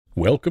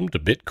Welcome to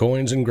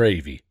Bitcoins and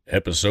Gravy,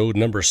 episode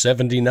number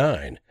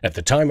 79. At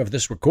the time of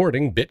this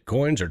recording,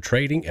 Bitcoins are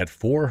trading at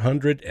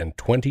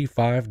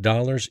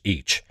 $425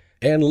 each.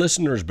 And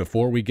listeners,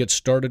 before we get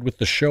started with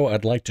the show,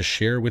 I'd like to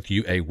share with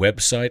you a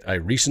website I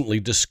recently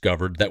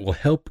discovered that will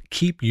help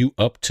keep you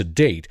up to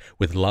date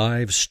with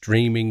live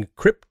streaming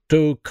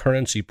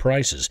cryptocurrency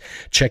prices.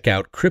 Check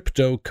out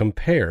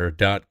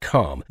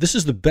CryptoCompare.com. This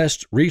is the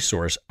best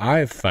resource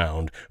I've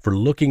found for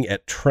looking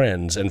at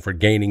trends and for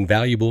gaining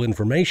valuable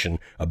information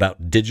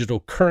about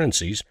digital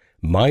currencies,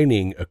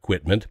 mining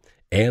equipment,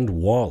 and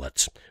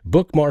wallets.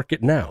 Bookmark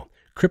it now.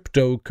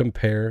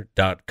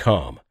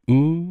 CryptoCompare.com.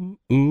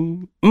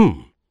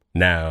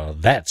 Now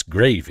that's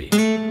gravy.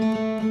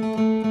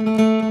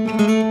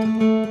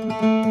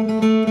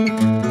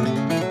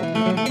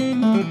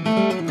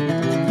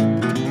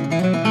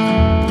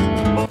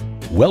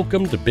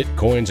 Welcome to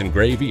Bitcoins and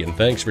Gravy, and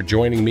thanks for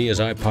joining me as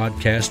I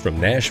podcast from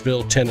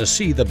Nashville,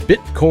 Tennessee, the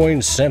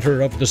Bitcoin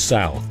center of the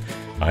South.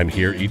 I'm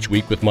here each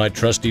week with my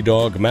trusty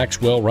dog,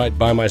 Maxwell, right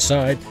by my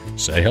side.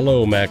 Say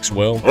hello,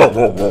 Maxwell.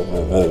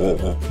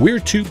 We're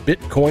two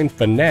Bitcoin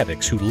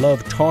fanatics who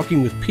love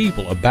talking with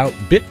people about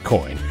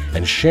Bitcoin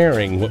and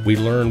sharing what we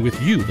learn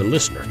with you, the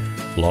listener.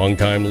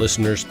 Longtime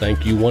listeners,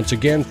 thank you once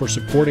again for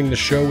supporting the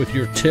show with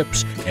your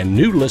tips, and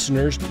new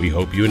listeners, we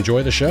hope you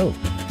enjoy the show.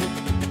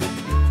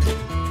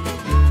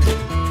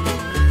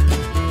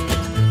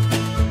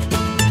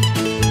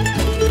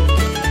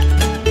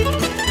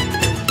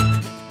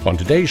 On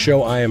today's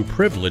show, I am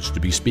privileged to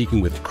be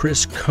speaking with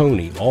Chris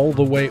Coney, all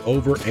the way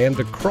over and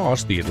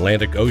across the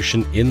Atlantic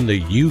Ocean in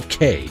the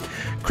UK.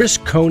 Chris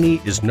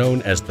Coney is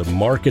known as the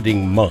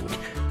Marketing Monk.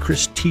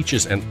 Chris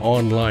teaches an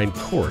online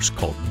course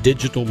called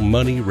Digital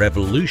Money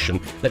Revolution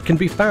that can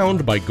be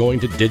found by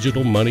going to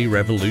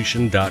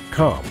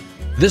digitalmoneyrevolution.com.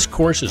 This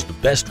course is the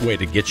best way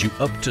to get you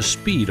up to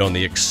speed on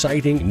the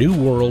exciting new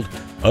world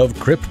of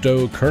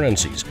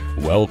cryptocurrencies.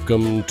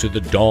 Welcome to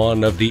the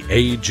dawn of the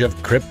age of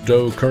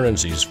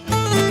cryptocurrencies.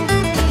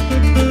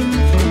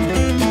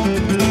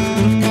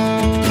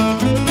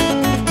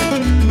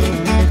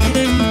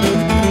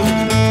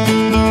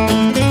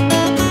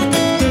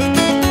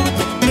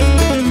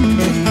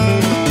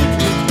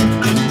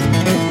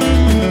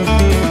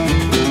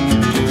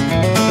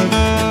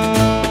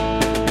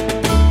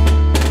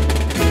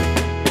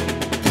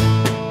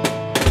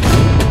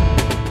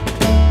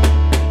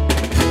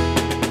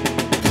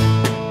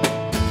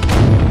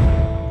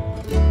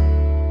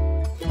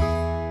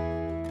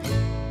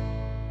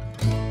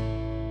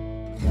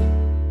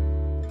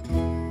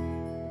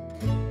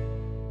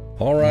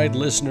 All right,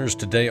 listeners,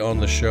 today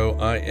on the show,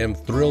 I am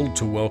thrilled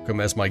to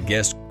welcome as my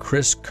guest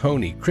Chris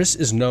Coney. Chris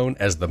is known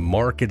as the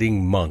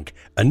Marketing Monk,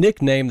 a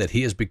nickname that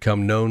he has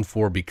become known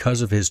for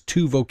because of his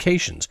two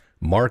vocations,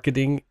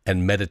 marketing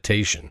and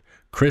meditation.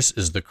 Chris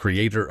is the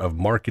creator of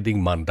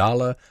Marketing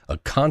Mandala, a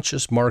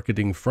conscious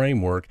marketing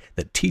framework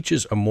that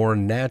teaches a more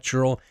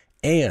natural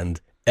and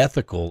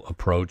ethical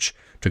approach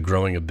to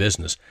growing a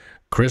business.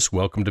 Chris,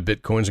 welcome to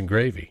Bitcoins and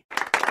Gravy.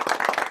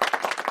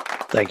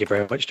 Thank you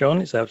very much,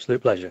 John. It's an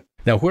absolute pleasure.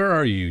 Now, where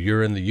are you?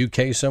 You're in the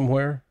UK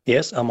somewhere?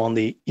 Yes, I'm on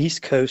the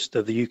east coast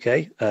of the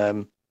UK.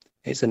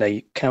 It's in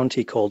a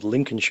county called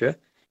Lincolnshire,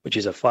 which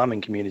is a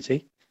farming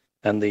community.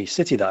 And the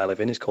city that I live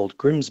in is called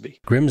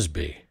Grimsby.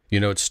 Grimsby. You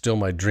know, it's still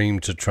my dream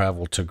to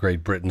travel to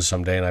Great Britain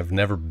someday, and I've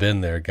never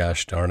been there,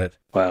 gosh darn it.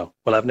 Wow.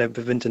 Well, I've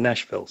never been to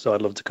Nashville, so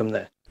I'd love to come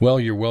there.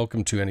 Well, you're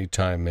welcome to any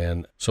time,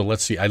 man. So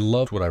let's see. I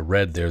loved what I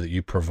read there, that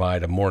you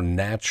provide a more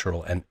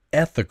natural and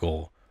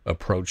ethical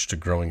approach to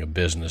growing a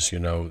business. You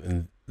know,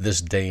 in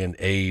this day and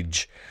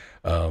age,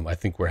 I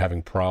think we're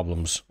having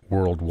problems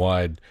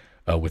worldwide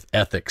with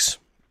ethics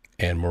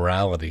and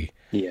morality.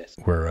 Yes.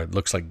 Where it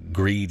looks like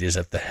greed is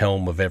at the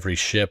helm of every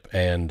ship,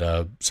 and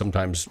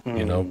sometimes,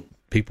 you know,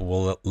 people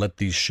will let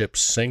these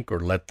ships sink or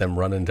let them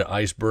run into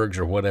icebergs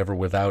or whatever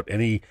without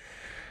any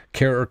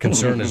care or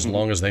concern as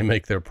long as they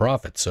make their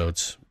profit. So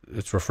it's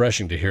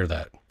refreshing to hear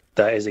that.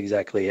 That is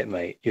exactly it,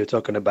 mate. You're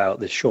talking about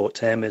the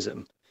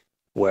short-termism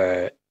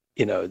where,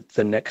 you know,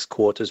 the next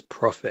quarter's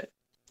profit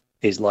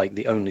is like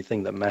the only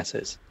thing that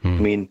matters. I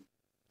mean,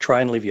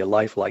 try and live your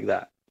life like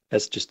that.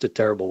 That's just a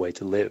terrible way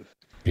to live.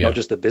 Yeah. Not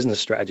just a business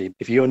strategy.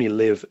 If you only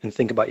live and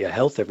think about your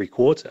health every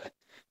quarter,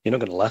 you're not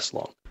going to last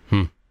long.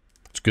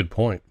 That's a good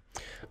point.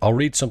 I'll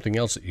read something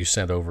else that you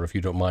sent over, if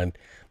you don't mind.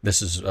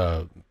 This is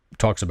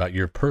talks about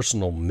your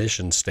personal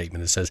mission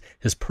statement. It says,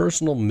 his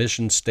personal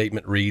mission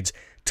statement reads,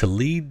 to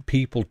lead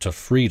people to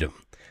freedom.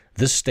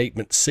 This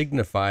statement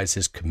signifies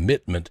his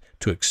commitment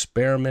to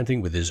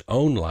experimenting with his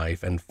own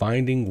life and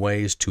finding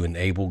ways to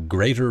enable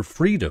greater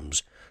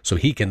freedoms so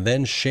he can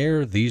then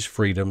share these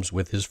freedoms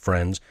with his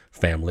friends,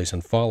 families,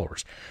 and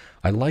followers.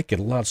 I like it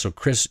a lot. So,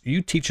 Chris,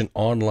 you teach an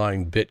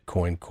online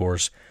Bitcoin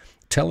course.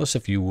 Tell us,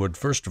 if you would,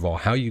 first of all,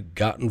 how you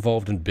got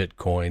involved in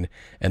Bitcoin,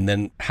 and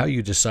then how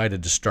you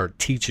decided to start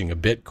teaching a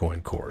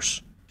Bitcoin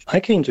course. I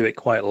came to it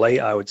quite late,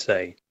 I would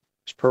say.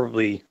 It's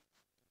probably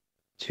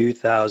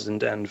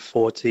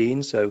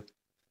 2014. So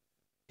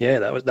yeah,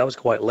 that was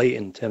quite late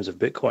in terms of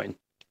Bitcoin.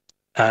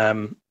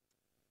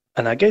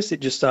 And I guess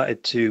it just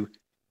started to,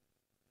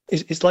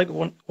 it's like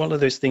one of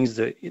those things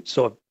that it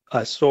sort of,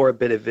 I saw a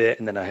bit of it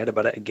and then I heard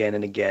about it again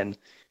and again.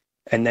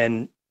 And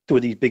then there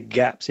were these big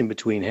gaps in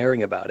between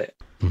hearing about it.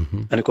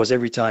 Mm-hmm. And of course,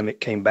 every time it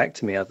came back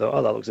to me, I thought,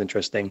 oh, that looks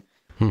interesting.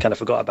 Kind of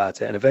forgot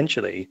about it. And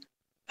eventually,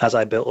 as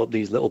I built up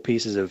these little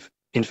pieces of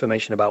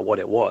information about what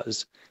it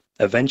was,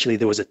 eventually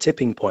there was a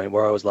tipping point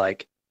where I was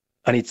like,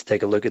 I need to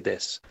take a look at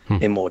this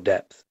in more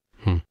depth.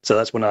 So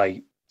that's when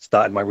I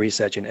started my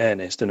research in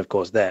earnest. And of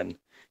course, then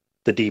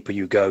the deeper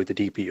you go,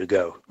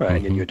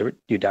 right? And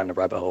you're down the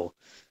rabbit hole.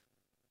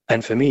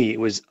 And for me, it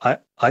was,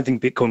 I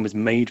think Bitcoin was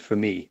made for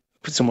me,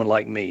 for someone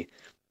like me,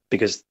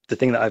 because the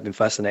thing that I've been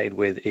fascinated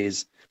with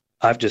is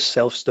I've just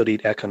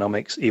self-studied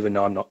economics, even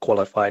though I'm not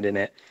qualified in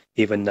it,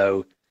 even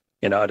though,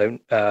 I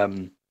don't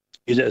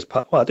use it as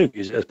part, well, I do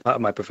use it as part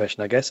of my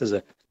profession, I guess, as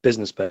a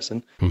business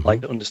person,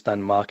 like to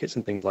understand markets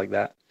and things like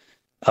that.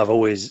 I've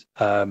always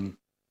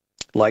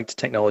liked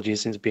technology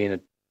since being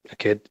a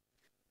kid.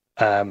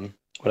 What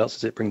else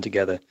does it bring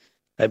together?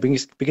 It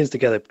begins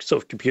together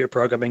sort of computer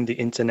programming, the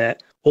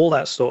internet, all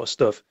that sort of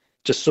stuff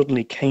just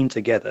suddenly came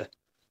together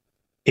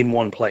in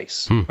one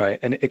place, right?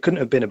 And it couldn't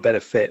have been a better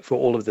fit for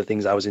all of the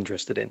things I was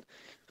interested in.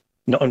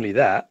 Not only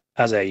that,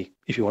 as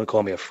if you want to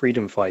call me a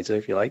freedom fighter,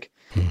 if you like,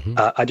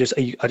 I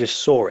just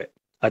saw it.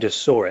 I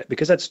just saw it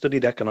because I'd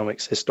studied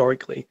economics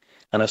historically,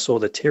 and I saw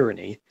the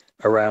tyranny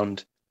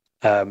around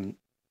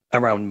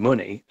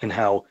money and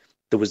how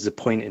there was the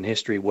point in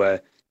history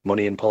where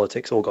money and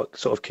politics all got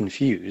sort of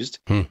confused,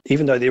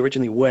 even though they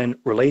originally weren't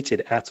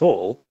related at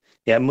all.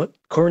 Yeah,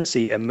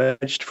 currency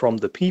emerged from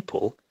the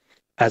people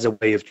as a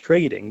way of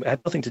trading. It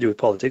had nothing to do with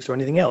politics or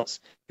anything else.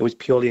 It was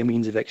purely a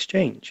means of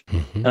exchange.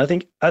 And I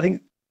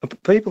think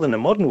people in the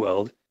modern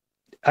world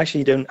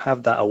actually don't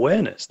have that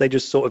awareness. They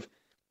just sort of,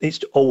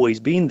 it's always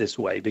been this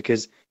way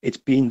because it's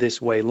been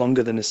this way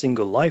longer than a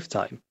single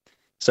lifetime.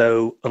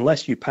 So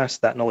unless you pass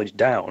that knowledge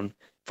down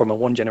from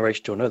one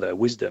generation to another,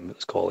 wisdom,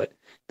 let's call it,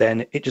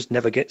 then it just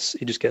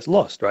gets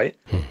lost, right?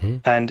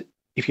 And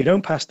if you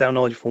don't pass down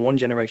knowledge from one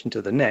generation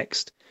to the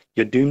next,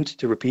 you're doomed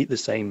to repeat the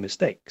same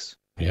mistakes.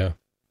 Yeah.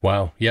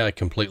 Wow. Yeah, I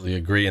completely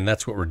agree. And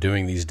that's what we're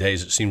doing these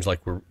days. It seems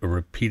like we're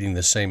repeating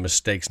the same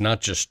mistakes,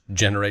 not just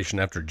generation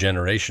after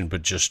generation,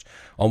 but just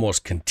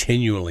almost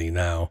continually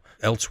now.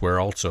 Elsewhere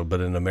also,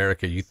 but in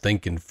America, you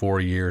think in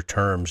 4-year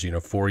terms,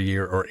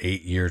 4-year or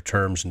 8-year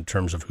terms in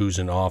terms of who's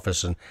in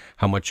office and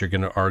how much you're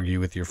going to argue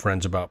with your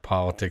friends about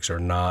politics or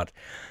not.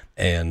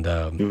 And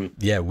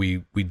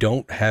we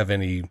don't have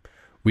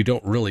we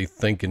don't really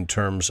think in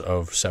terms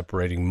of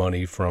separating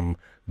money from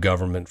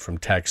government, from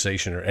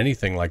taxation or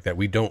anything like that.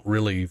 We don't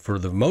really, for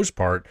the most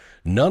part,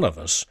 none of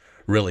us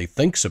really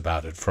thinks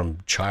about it from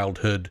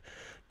childhood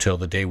till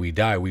the day we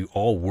die. We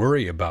all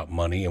worry about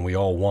money and we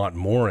all want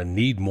more and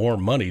need more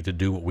money to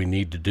do what we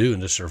need to do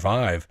and to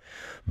survive.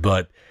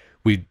 But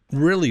we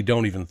really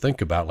don't even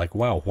think about like,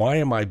 wow, why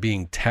am I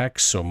being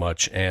taxed so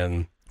much?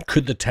 And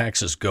could the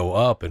taxes go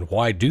up, and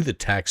why do the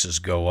taxes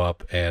go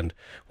up, and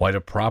why do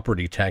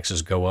property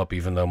taxes go up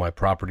even though my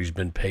property's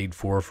been paid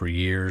for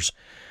years?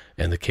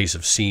 In the case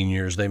of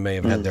seniors, they may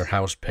have had their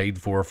house paid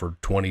for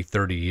 20,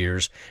 30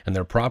 years, and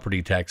their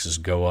property taxes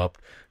go up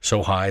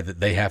so high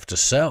that they have to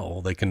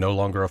sell. They can no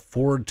longer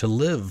afford to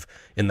live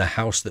in the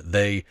house that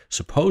they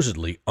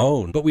supposedly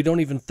own. But we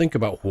don't even think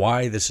about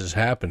why this is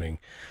happening.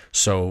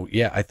 So,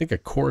 yeah, I think a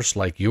course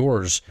like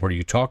yours, where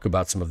you talk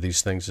about some of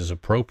these things, is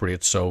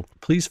appropriate. So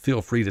please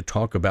feel free to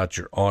talk about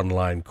your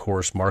online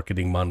course,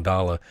 Marketing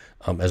Mandala,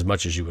 as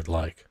much as you would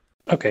like.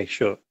 Okay,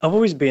 sure. I've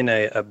always been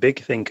a big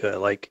thinker,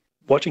 like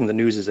watching the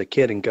news as a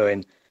kid and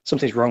going,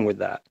 something's wrong with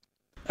that.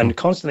 And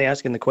constantly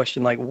asking the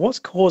question, like, what's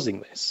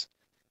causing this?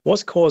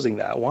 What's causing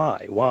that?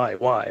 Why,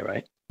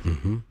 right?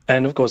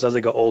 And of course, as I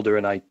got older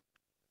and I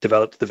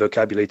developed the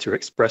vocabulary to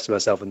express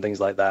myself and things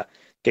like that,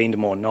 gained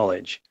more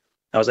knowledge,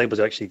 I was able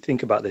to actually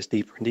think about this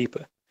deeper and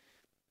deeper.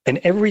 And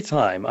every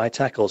time I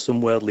tackle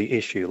some worldly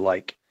issue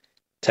like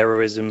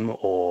terrorism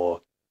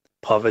or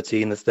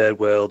poverty in the third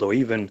world or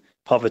even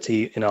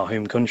poverty in our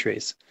home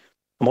countries,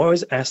 I'm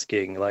always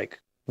asking, like,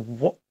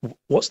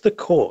 what's the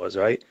cause,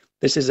 right?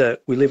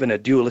 We live in a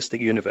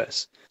dualistic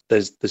universe.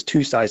 There's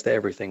two sides to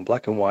everything,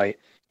 black and white,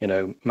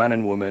 man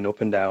and woman,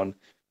 up and down.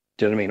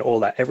 Do you know what I mean? All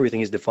that,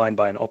 everything is defined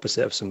by an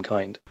opposite of some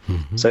kind.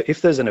 So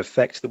if there's an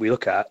effect that we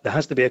look at, there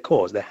has to be a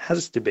cause. There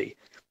has to be,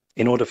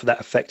 in order for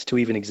that effect to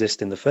even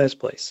exist in the first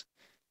place.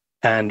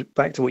 And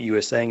back to what you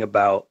were saying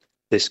about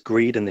this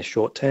greed and this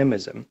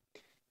short-termism,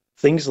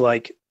 things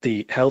like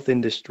the health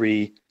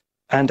industry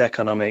and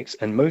economics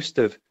and most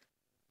of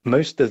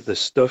the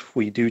stuff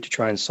we do to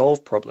try and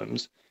solve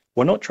problems,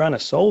 we're not trying to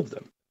solve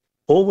them.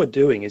 All we're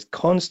doing is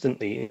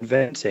constantly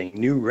inventing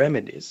new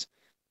remedies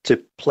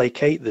to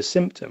placate the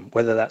symptom,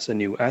 whether that's a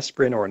new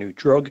aspirin or a new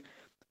drug.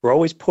 We're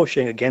always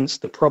pushing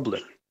against the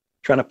problem,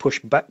 trying to push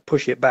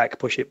it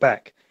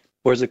back.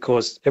 Whereas, of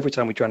course, every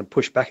time we try to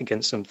push back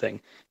against something,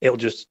 it'll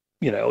just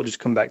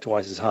come back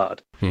twice as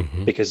hard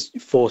because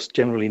force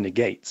generally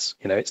negates.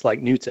 It's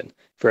like Newton.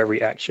 For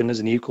every action, there's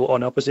an equal or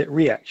an opposite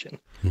reaction.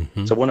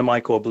 So one of my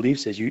core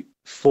beliefs is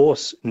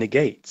force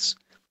negates.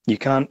 You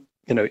can't,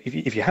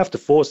 if you have to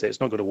force it, it's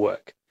not going to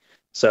work.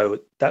 So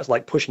that's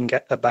like pushing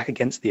back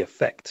against the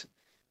effect.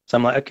 So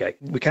I'm like, okay,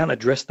 we can't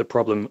address the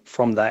problem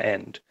from that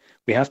end.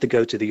 We have to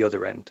go to the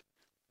other end.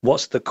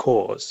 What's the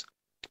cause?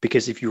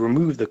 Because if you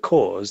remove the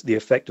cause, the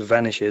effect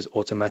vanishes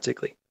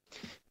automatically.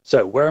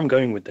 So where I'm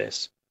going with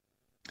this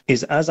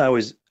is, as I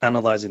was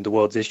analyzing the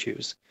world's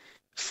issues,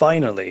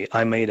 finally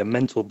I made a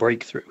mental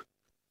breakthrough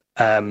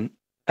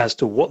as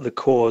to what the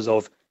cause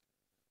of,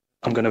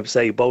 I'm going to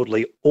say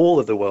boldly, all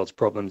of the world's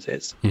problems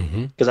is.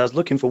 Because I was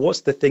looking for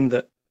what's the thing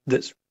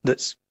that's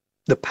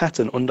the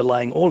pattern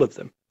underlying all of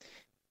them.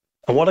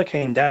 And what I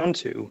came down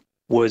to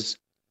was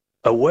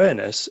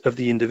awareness of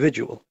the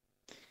individual.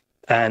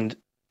 And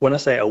when I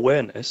say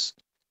awareness,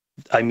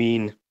 I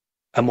mean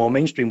a more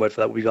mainstream word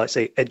for that would be like,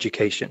 say,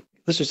 education.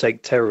 Let's just say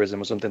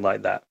terrorism or something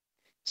like that.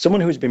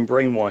 Someone who's been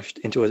brainwashed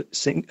into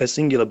a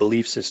singular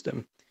belief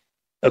system.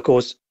 Of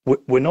course,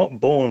 we're not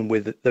born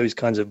with those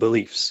kinds of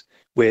beliefs.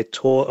 We're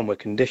taught and we're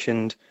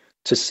conditioned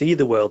to see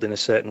the world in a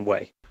certain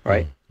way,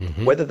 right?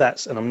 Whether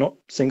that's, and I'm not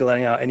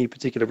singling out any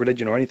particular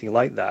religion or anything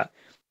like that,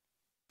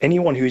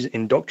 anyone who's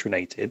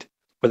indoctrinated,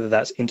 whether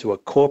that's into a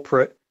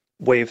corporate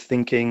way of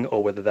thinking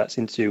or whether that's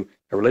into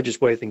a religious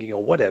way of thinking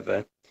or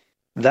whatever,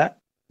 that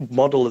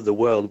model of the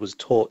world was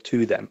taught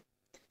to them.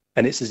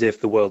 And it's as if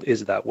the world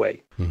is that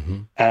way.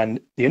 And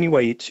the only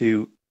way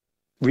to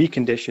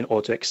recondition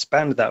or to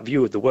expand that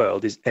view of the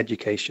world is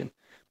education.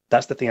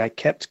 That's the thing I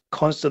kept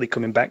constantly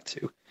coming back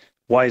to.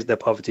 Why is there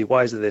poverty?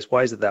 Why is there this?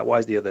 Why is there that? Why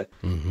is the other?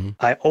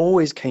 I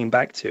always came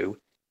back to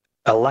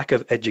a lack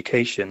of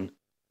education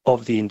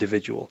of the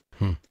individual.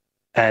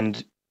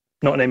 And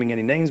not naming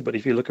any names, but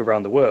if you look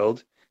around the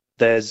world,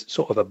 there's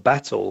sort of a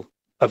battle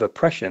of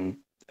oppression.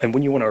 And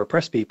when you want to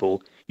oppress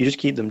people, you just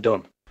keep them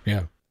dumb.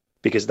 Yeah.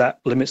 Because that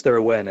limits their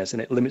awareness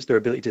and it limits their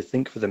ability to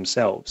think for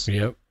themselves.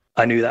 Yep.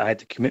 I knew that I had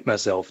to commit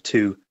myself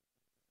to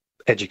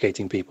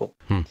educating people.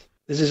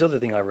 There's this other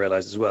thing I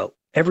realized as well.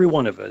 Every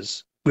one of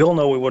us, we all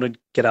know we want to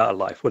get out of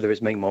life, whether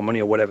it's make more money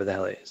or whatever the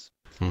hell it is.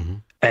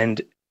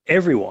 And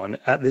everyone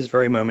at this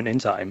very moment in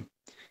time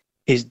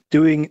is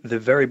doing the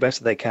very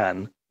best they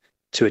can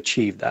to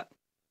achieve that.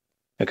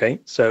 Okay,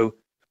 so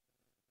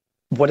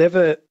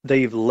whatever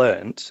they've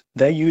learned,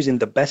 they're using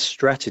the best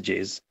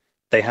strategies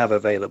they have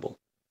available.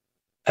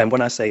 And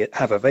when I say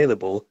have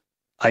available,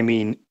 I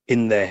mean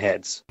in their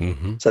heads.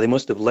 So they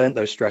must have learned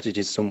those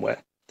strategies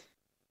somewhere.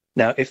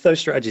 Now, if those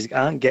strategies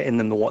aren't getting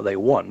them what they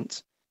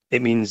want,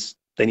 it means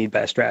they need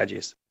better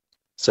strategies.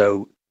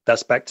 So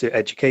that's back to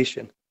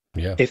education.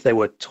 Yeah. If they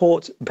were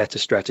taught better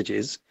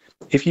strategies,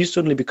 if you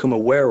suddenly become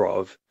aware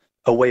of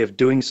a way of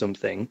doing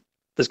something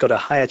that's got a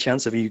higher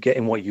chance of you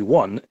getting what you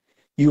want,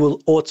 you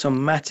will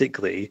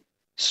automatically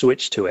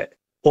switch to it.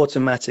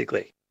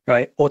 Automatically,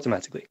 right?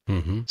 Automatically.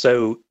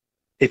 So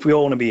if we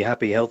all want to be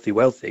happy, healthy,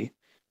 wealthy,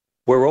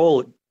 we're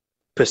all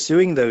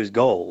pursuing those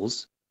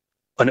goals,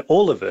 and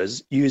all of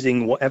us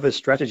using whatever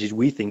strategies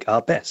we think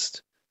are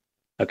best.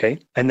 Okay.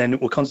 And then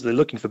we're constantly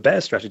looking for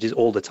better strategies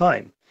all the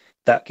time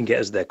that can get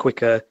us there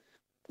quicker,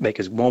 make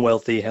us more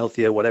wealthy,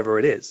 healthier, whatever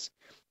it is.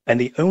 And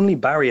the only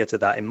barrier to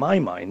that, in my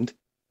mind,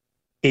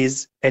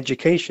 is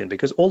education,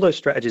 because all those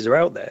strategies are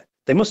out there.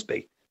 They must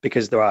be,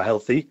 because there are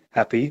healthy,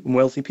 happy, and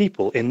wealthy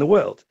people in the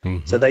world.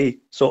 So they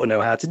sort of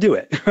know how to do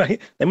it, right?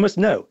 They must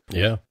know.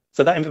 Yeah.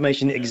 So that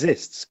information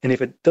exists. And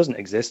if it doesn't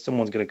exist,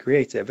 someone's going to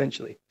create it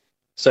eventually.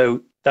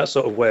 So that's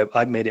sort of where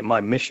I made it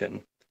my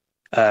mission,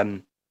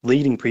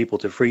 leading people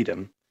to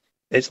freedom.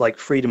 It's like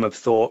freedom of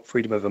thought,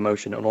 freedom of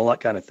emotion, and all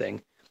that kind of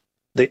thing.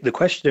 The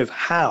question of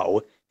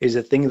how is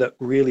a thing that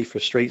really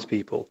frustrates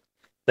people.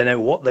 They know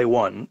what they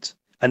want,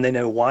 and they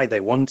know why they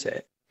want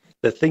it.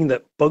 The thing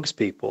that bugs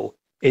people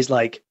is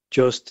like,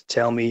 just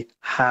tell me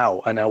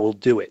how, and I will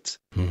do it,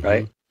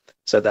 right?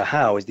 So the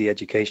how is the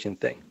education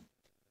thing.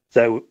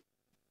 So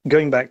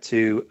going back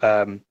to,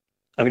 I'm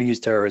going to use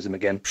terrorism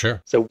again.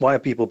 Sure. So why are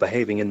people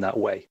behaving in that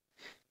way?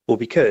 Well,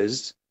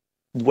 because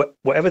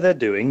whatever they're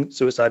doing,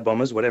 suicide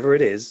bombers, whatever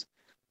it is,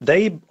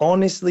 they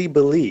honestly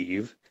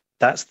believe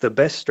that's the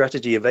best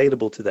strategy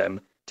available to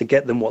them to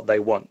get them what they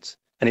want.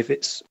 And if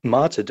it's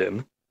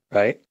martyrdom,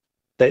 right,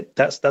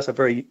 that's a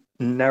very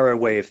narrow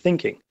way of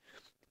thinking.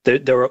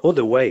 There are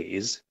other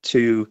ways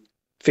to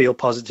feel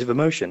positive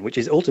emotion, which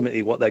is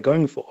ultimately what they're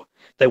going for.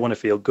 They want to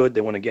feel good.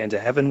 They want to get into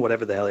heaven,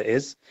 whatever the hell it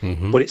is.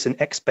 But it's an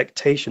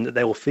expectation that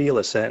they will feel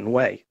a certain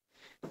way.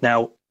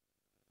 Now,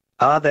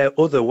 are there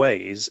other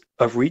ways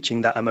of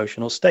reaching that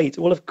emotional state?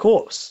 Well, of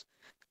course,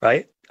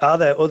 right? Are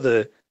there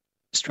other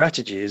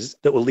strategies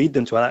that will lead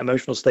them to that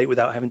emotional state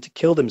without having to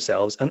kill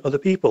themselves and other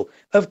people?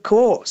 Of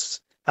course.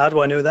 How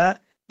do I know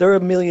that? There are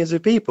millions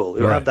of people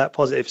who have that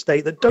positive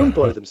state that don't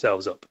blow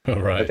themselves up.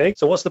 Right. Okay,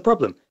 so what's the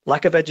problem?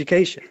 Lack of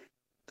education.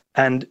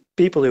 And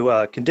people who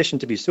are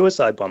conditioned to be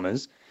suicide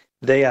bombers,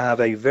 they have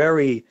a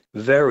very,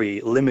 very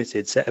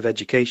limited set of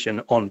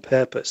education on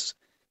purpose,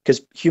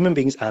 because human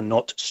beings are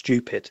not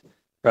stupid,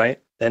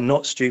 right? They're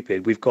not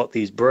stupid. We've got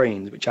these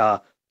brains, which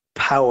are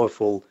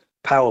powerful,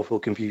 powerful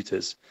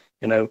computers,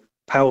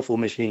 powerful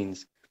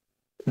machines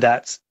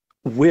that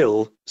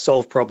will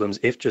solve problems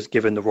if just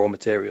given the raw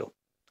material.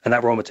 And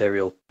that raw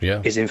material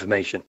is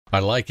information.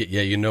 I like it.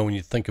 Yeah, when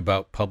you think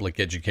about public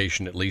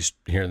education, at least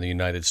here in the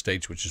United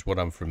States, which is what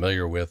I'm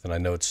familiar with, and I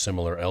know it's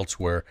similar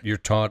elsewhere, you're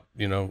taught,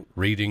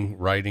 reading,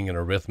 writing, and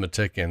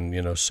arithmetic,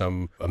 and,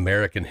 some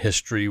American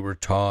history we're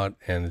taught,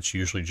 and it's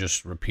usually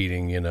just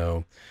repeating,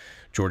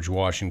 George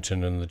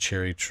Washington and the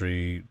cherry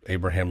tree.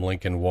 Abraham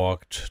Lincoln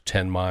walked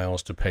 10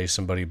 miles to pay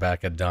somebody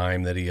back a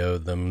dime that he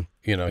owed them.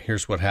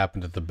 Here's what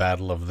happened at the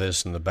battle of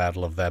this and the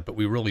battle of that. But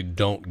we really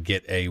don't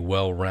get a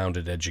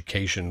well-rounded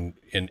education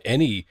in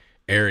any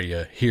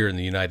area here in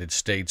the United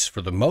States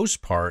for the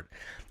most part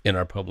in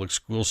our public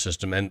school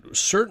system. And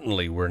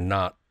certainly we're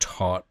not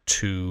taught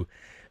to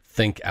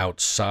think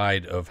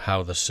outside of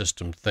how the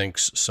system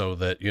thinks, so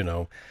that,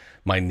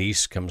 my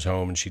niece comes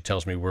home and she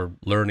tells me we're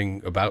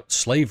learning about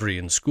slavery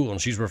in school,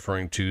 and she's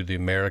referring to the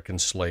American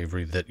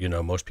slavery that,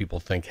 most people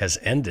think has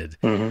ended.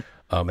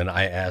 Mm-hmm. And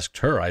I asked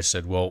her, I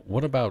said, well,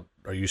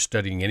 are you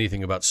studying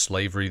anything about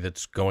slavery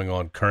that's going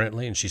on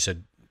currently? And she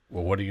said,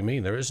 well, what do you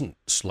mean? There isn't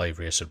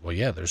slavery. I said, well,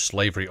 yeah, there's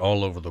slavery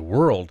all over the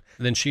world.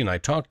 And then she and I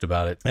talked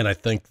about it, and I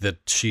think that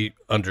she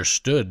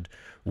understood,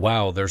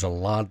 wow, there's a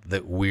lot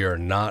that we are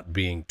not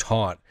being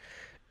taught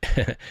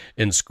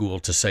in school,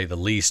 to say the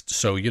least.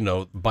 So,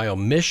 by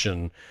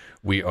omission,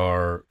 we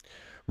are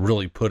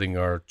really putting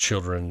our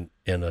children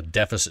in a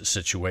deficit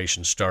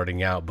situation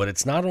starting out. But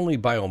it's not only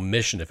by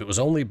omission. If it was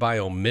only by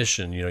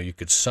omission, you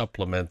could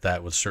supplement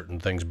that with certain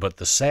things. But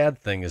the sad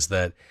thing is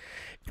that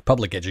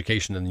public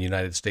education in the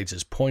United States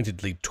is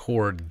pointedly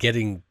toward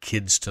getting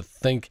kids to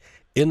think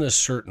in a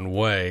certain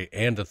way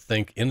and to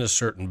think in a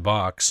certain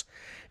box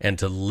and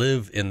to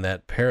live in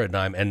that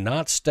paradigm and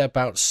not step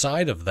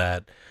outside of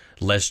that,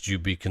 lest you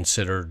be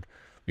considered,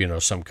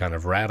 some kind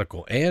of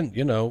radical. And,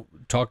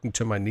 talking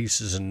to my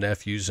nieces and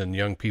nephews and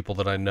young people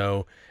that I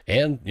know,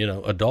 and,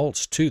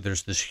 adults too,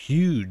 there's this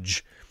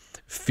huge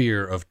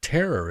fear of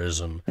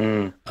terrorism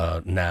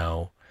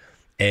now.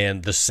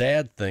 And the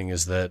sad thing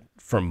is that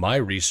from my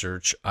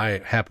research,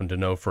 I happen to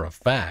know for a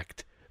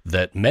fact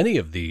that many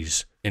of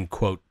these, in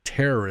quote,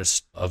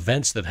 terrorist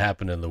events that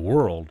happen in the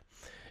world,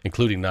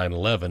 including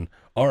 9/11,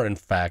 are in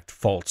fact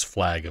false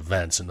flag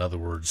events. In other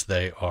words,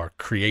 they are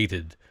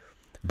created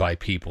by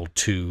people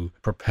to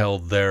propel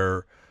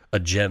their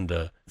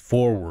agenda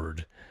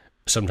forward,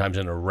 sometimes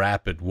in a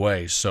rapid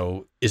way.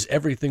 So is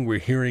everything we're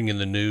hearing in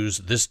the news,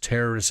 this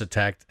terrorist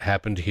attack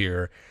happened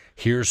here,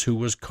 here's who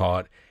was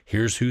caught,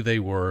 here's who they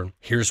were,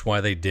 here's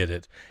why they did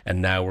it,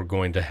 and now we're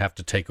going to have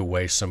to take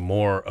away some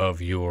more of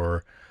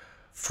your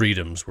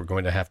freedoms. We're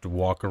going to have to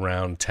walk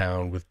around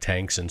town with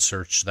tanks and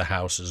search the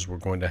houses. We're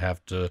going to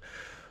have to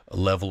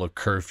level a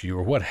curfew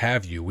or what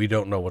have you. We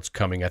don't know what's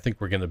coming. I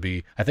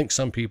think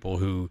some people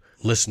who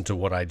listen to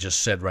what I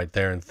just said right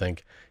there and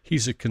think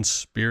he's a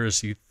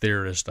conspiracy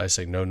theorist. I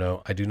say,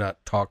 no, I do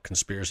not talk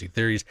conspiracy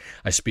theories.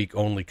 I speak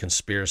only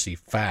conspiracy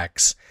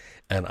facts,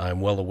 and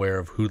I'm well aware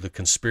of who the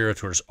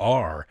conspirators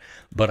are.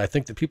 But I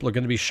think that people are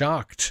going to be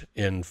shocked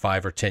in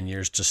 5 or 10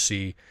 years to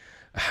see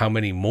how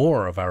many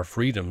more of our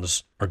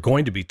freedoms are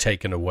going to be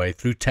taken away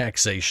through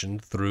taxation,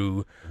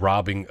 through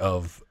robbing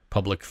of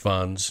public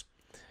funds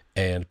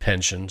and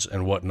pensions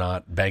and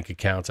whatnot, bank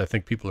accounts. I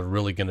think people are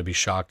really going to be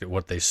shocked at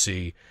what they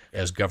see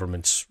as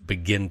governments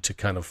begin to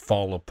kind of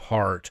fall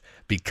apart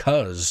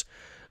because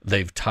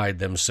they've tied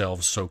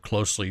themselves so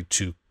closely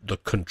to the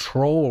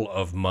control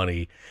of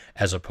money,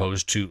 as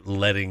opposed to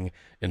letting,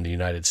 in the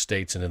United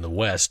States and in the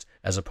West,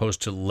 as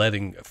opposed to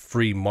letting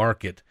free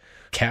market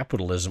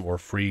capitalism or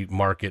free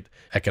market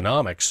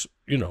economics,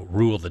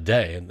 rule the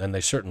day. And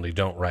they certainly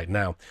don't right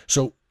now.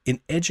 So in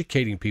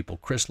educating people,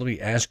 Chris, let me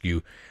ask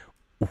you,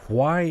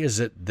 why is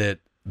it that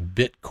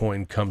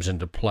Bitcoin comes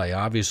into play?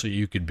 Obviously,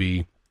 you could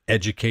be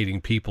educating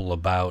people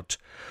about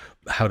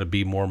how to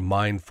be more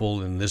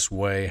mindful in this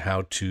way,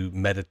 how to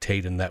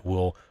meditate, and that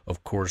will,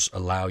 of course,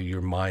 allow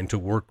your mind to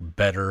work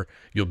better.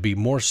 You'll be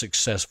more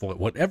successful at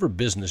whatever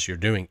business you're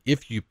doing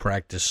if you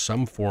practice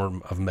some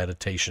form of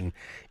meditation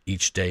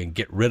each day and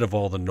get rid of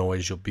all the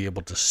noise. You'll be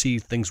able to see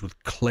things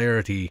with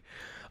clarity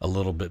a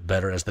little bit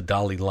better. As the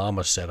Dalai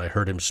Lama said, I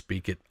heard him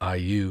speak at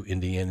IU,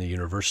 Indiana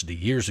University,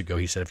 years ago.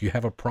 He said, if you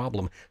have a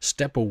problem,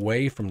 step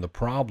away from the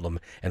problem.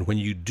 And when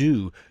you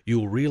do,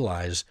 you'll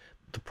realize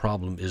the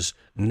problem is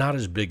not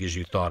as big as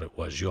you thought it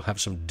was. You'll have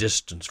some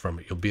distance from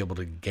it. You'll be able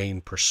to gain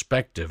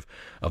perspective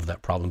of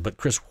that problem. But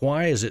Chris,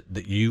 why is it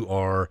that you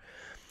are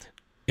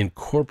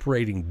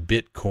incorporating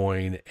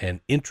Bitcoin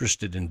and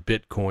interested in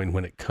Bitcoin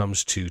when it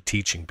comes to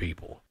teaching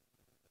people?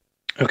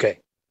 Okay,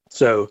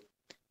 so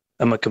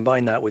I'm going to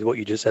combine that with what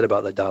you just said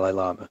about the Dalai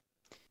Lama.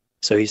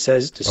 So he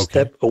says to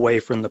step away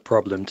from the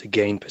problem to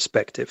gain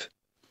perspective.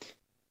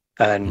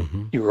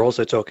 And you were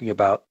also talking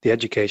about the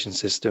education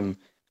system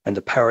and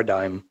the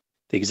paradigm,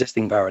 the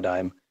existing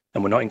paradigm,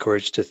 and we're not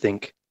encouraged to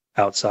think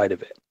outside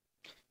of it.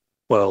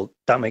 Well,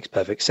 that makes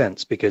perfect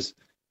sense, because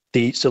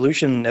the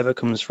solution never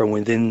comes from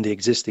within the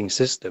existing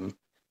system,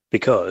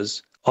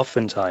 because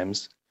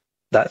oftentimes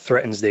that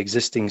threatens the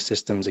existing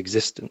system's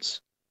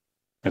existence.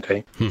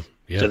 Okay?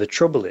 Yeah. So the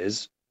trouble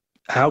is,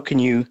 how can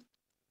you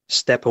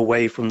step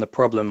away from the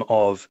problem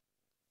of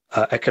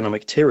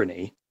economic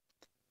tyranny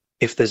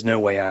if there's no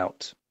way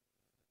out.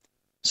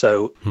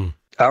 So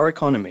our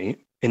economy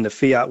in the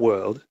fiat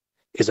world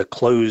is a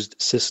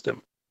closed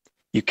system.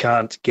 You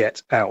can't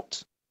get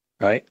out,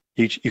 right?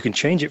 You can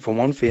change it from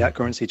one fiat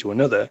currency to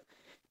another,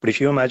 but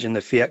if you imagine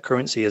the fiat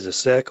currency as a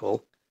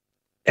circle,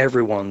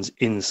 everyone's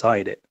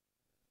inside it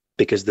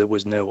because there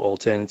was no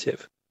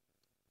alternative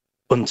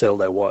until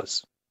there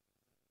was.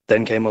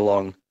 Then came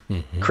along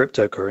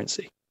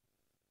cryptocurrency.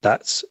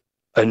 That's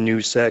a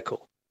new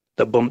circle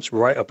that bumps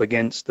right up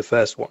against the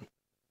first one.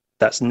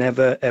 That's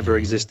never, ever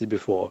existed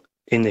before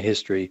in the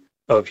history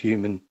of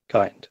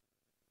humankind.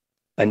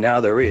 And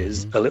now there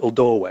is a little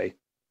doorway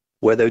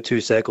where those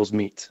two circles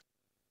meet.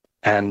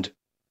 And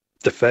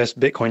the first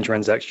Bitcoin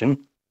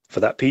transaction for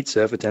that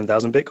pizza for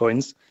 10,000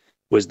 Bitcoins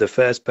was the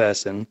first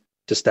person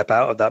to step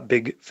out of that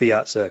big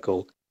fiat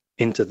circle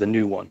into the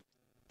new one.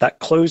 That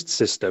closed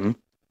system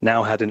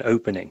now had an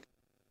opening.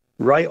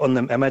 Right on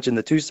them, imagine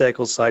the two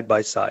circles side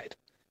by side,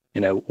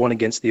 one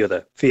against the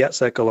other. Fiat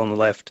circle on the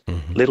left,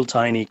 little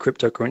tiny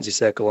cryptocurrency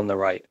circle on the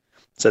right.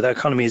 So the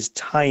economy is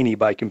tiny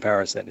by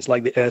comparison. It's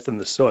like the earth and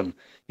the sun,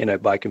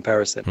 by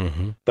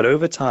comparison. But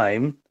over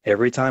time,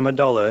 every time a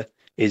dollar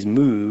is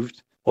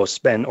moved or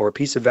spent or a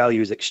piece of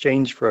value is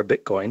exchanged for a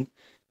Bitcoin,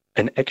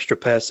 an extra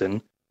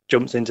person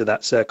jumps into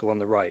that circle on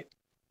the right.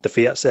 The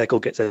fiat circle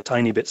gets a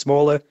tiny bit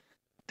smaller.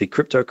 The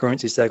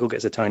cryptocurrency circle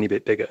gets a tiny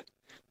bit bigger.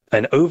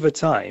 And over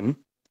time,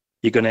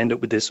 you're going to end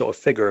up with this sort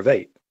of figure of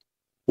 8,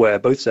 where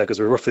both circles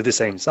are roughly the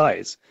same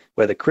size,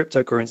 where the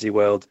cryptocurrency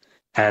world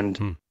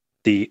and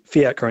the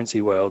fiat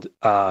currency world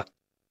are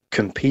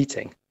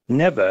competing.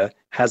 Never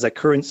has a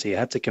currency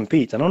had to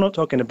compete. And I'm not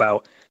talking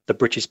about the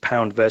British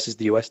pound versus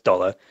the US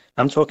dollar.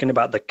 I'm talking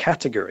about the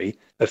category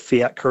of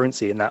fiat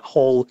currency, and that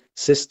whole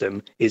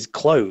system is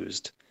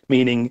closed,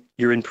 meaning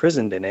you're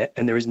imprisoned in it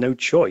and there is no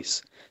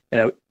choice.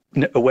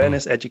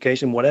 Awareness,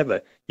 education,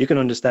 whatever. You can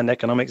understand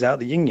economics out of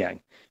the yin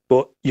yang,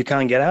 but you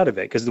can't get out of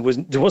it because there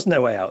was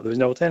no way out. There was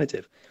no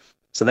alternative.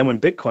 So then when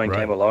Bitcoin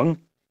came along,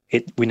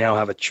 we now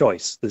have a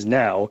choice. There's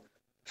now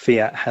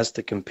fiat has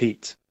to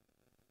compete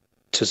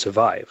to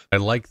survive. I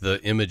like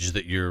the image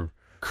that you're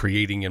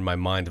creating in my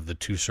mind of the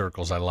two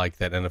circles. I like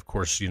that. And of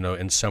course,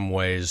 in some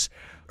ways,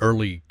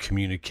 early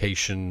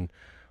communication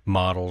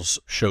models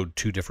showed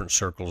two different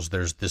circles.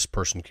 There's this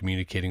person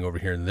communicating over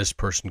here and this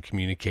person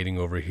communicating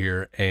over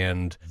here.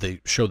 And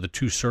they show the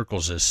two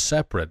circles as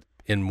separate.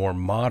 In more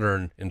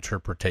modern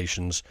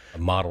interpretations,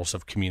 models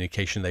of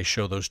communication, they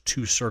show those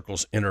two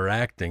circles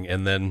interacting.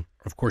 And then,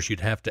 of course,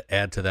 you'd have to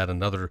add to that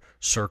another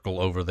circle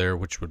over there,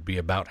 which would be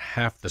about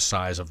half the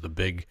size of the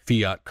big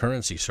fiat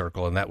currency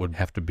circle. And that would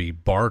have to be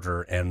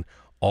barter and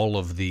all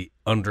of the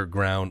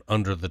underground,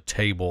 under the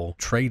table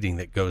trading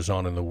that goes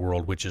on in the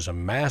world, which is a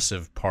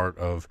massive part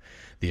of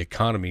the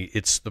economy.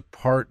 It's the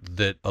part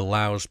that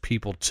allows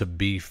people to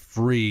be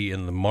free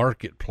in the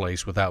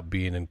marketplace without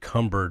being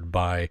encumbered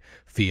by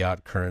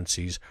fiat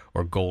currencies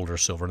or gold or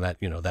silver. And that,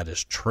 that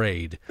is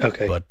trade.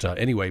 Okay. But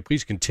anyway,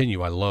 please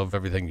continue. I love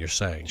everything you're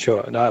saying.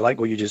 Sure. No, I like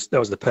what that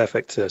was the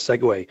perfect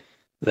segue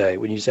there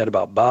when you said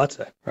about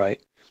barter,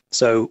 right?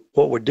 So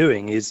what we're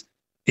doing is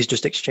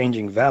just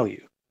exchanging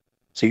value.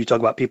 So you talk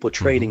about people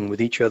trading with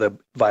each other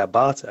via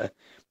barter,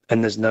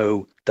 and there's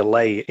no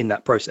delay in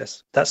that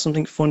process. That's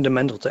something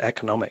fundamental to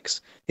economics,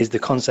 is the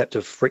concept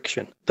of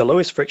friction. The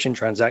lowest friction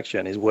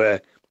transaction is where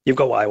you've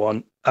got what I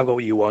want, I've got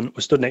what you want,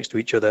 we're stood next to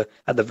each other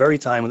at the very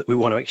time that we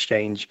want to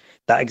exchange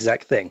that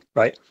exact thing,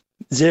 right?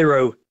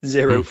 Zero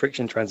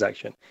friction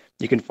transaction.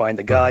 You can find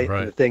the guy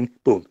and the thing,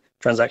 boom,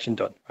 transaction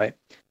done, right?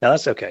 Now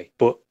that's okay.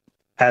 But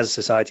as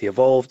society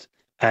evolved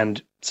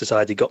and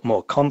society got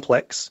more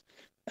complex,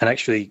 and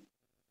actually,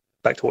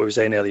 back to what we were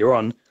saying earlier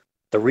on,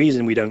 the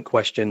reason we don't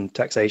question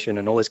taxation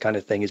and all this kind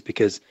of thing is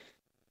because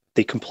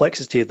the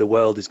complexity of the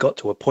world has got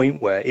to a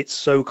point where it's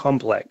so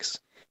complex,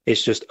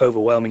 it's just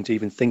overwhelming to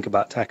even think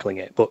about tackling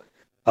it. But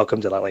I'll come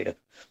to that later.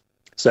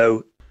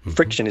 So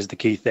friction is the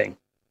key thing.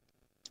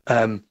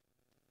 And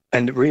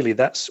really,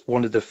 that's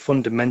one of the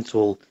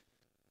fundamental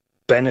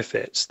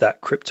benefits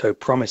that crypto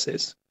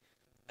promises,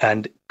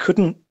 and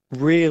couldn't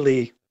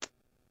really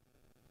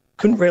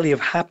have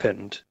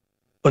happened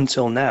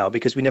until now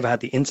because we never had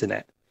the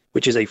internet,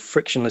 which is a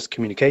frictionless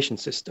communication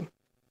system.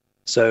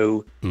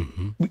 So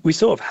we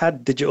sort of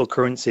had digital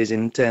currencies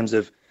in terms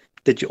of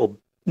digital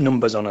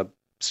numbers on a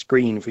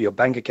screen for your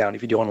bank account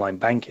if you do online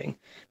banking.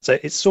 So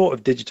it's sort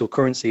of digital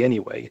currency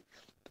anyway,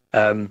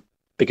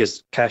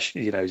 because cash,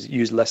 is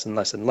used less and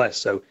less and less.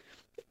 So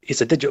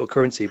it's a digital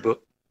currency,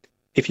 but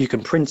if you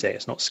can print it,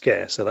 it's not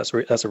scarce. So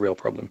that's a real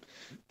problem.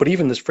 But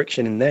even there's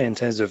friction in there in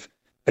terms of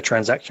a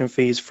transaction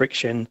fees,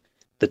 friction.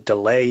 The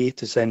delay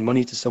to send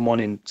money to someone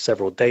in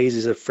several days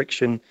is a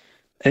friction,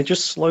 and it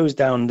just slows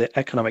down the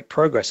economic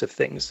progress of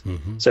things.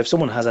 So if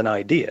someone has an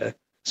idea,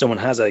 someone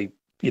has a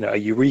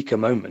eureka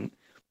moment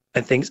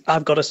and thinks,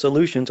 I've got a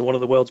solution to one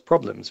of the world's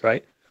problems,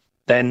 right?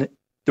 Then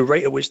the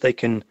rate at which they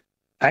can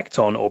act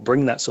on or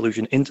bring that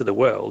solution into the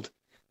world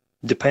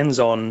depends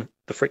on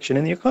the friction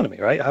in the economy,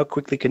 right? How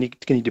quickly can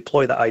you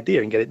deploy that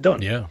idea and get it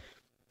done? Yeah.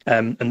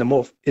 And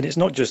it's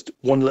not just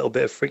one little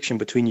bit of friction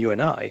between you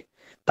and I.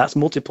 That's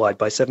multiplied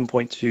by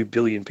 7.2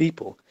 billion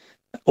people,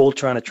 all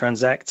trying to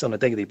transact on a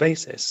daily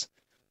basis.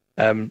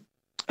 And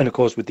of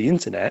course, with the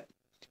internet,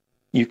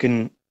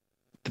 the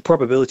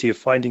probability of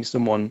finding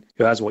someone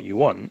who has what you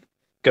want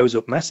goes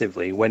up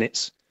massively when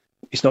it's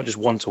not just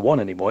 1 to 1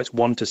 anymore. It's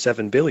 1 to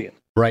 7 billion.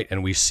 Right,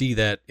 and we see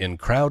that in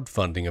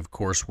crowdfunding, of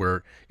course,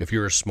 where if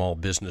you're a small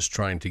business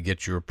trying to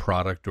get your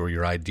product or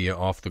your idea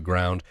off the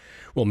ground,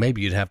 well,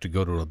 maybe you'd have to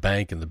go to a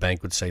bank, and the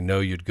bank would say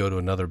no. You'd go to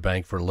another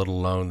bank for a little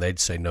loan. They'd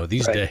say no.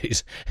 These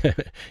days,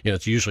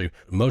 it's usually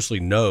mostly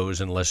no's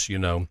unless,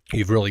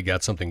 you've really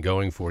got something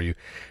going for you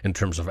in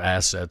terms of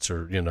assets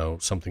or,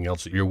 something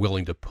else that you're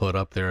willing to put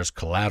up there as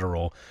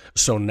collateral.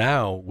 So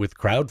now with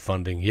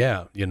crowdfunding,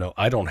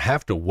 I don't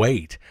have to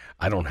wait.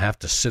 I don't have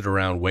to sit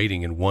around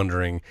waiting and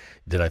wondering,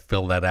 did I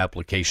fill that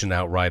application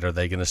out right? Are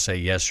they going to say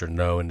yes or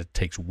no? And it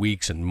takes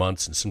weeks and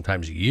months and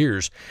sometimes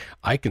years.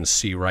 I can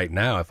see right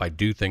now if I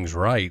do things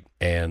right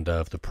and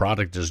if the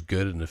product is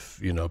good and if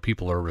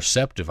people are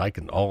receptive, I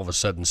can all of a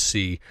sudden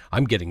see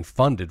I'm getting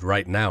funded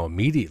right now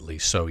immediately.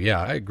 So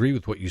yeah, I agree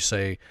with what you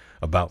say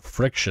about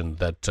friction,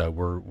 that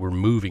we're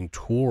moving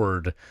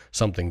toward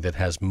something that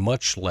has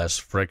much less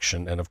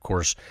friction, and of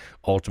course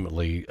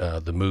ultimately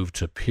the move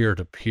to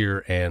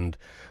peer-to-peer and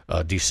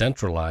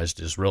decentralized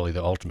is really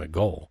the ultimate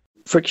goal.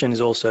 Friction is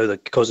also the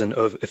cousin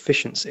of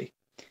efficiency.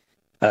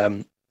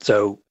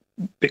 So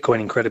Bitcoin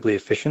incredibly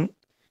efficient.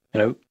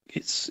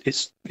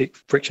 It's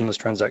frictionless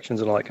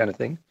transactions and all that kind of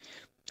thing.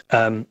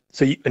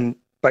 And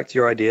back to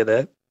your idea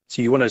there.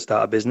 So you want to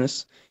start a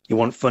business, you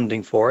want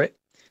funding for it.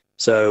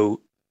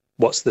 So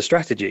what's the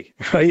strategy,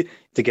 right?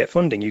 To get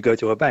funding, you go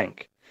to a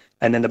bank,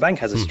 and then the bank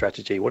has a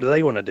strategy. What do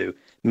they want to do?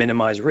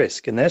 Minimize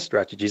risk. And their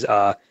strategies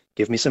are: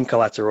 give me some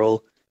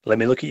collateral, let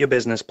me look at your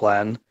business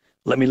plan,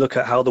 let me look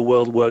at how the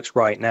world works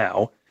right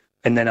now,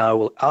 and then I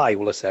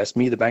will assess,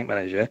 me, the bank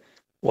manager,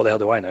 what the hell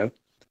do I know?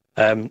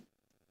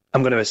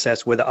 I'm going to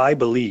assess whether I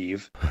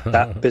believe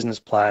that business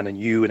plan and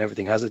you and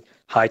everything has a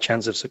high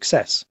chance of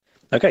success.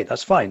 Okay,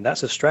 that's fine.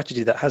 That's a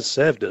strategy that has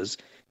served us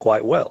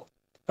quite well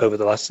over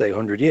the last, say,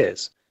 100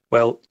 years.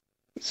 Well,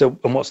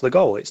 and what's the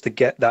goal? It's to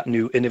get that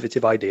new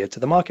innovative idea to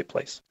the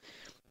marketplace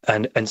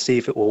and see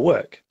if it will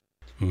work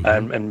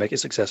and make it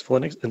successful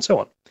and so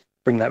on.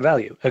 Bring that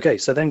value. Okay,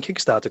 so then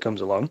Kickstarter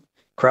comes along,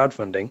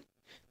 crowdfunding,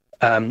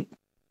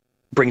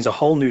 brings a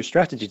whole new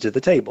strategy to the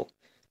table.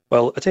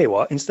 Well, I tell you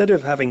what, instead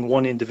of having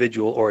one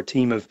individual or a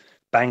team of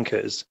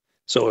bankers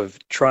sort of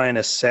try and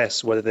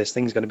assess whether this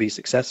thing's going to be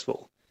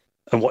successful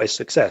and what is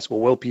success, well,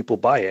 will people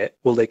buy it?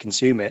 Will they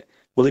consume it?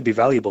 Will it be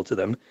valuable to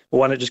them? Well,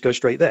 why not just go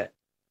straight there?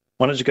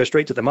 Why not just go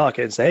straight to the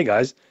market and say, hey,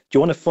 guys, do you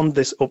want to fund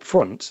this up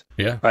front?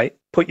 Yeah. Right?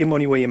 Put your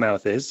money where your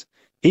mouth is.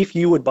 If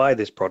you would buy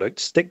this product,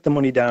 stick the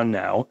money down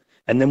now,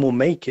 and then we'll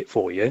make it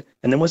for you,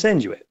 and then we'll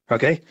send you it,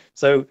 okay?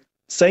 So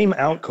same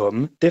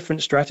outcome,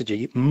 different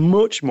strategy,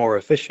 much more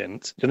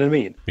efficient. Do you know what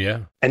I mean? Yeah.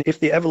 And if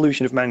the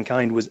evolution of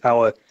mankind was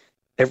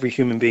every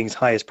human being's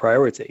highest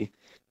priority,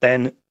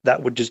 then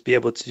that would just be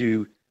able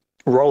to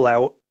roll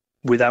out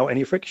without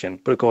any friction.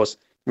 But of course,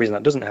 the reason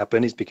that doesn't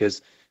happen is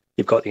because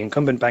you've got the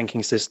incumbent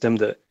banking system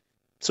that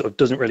sort of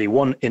doesn't really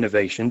want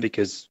innovation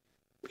because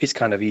it's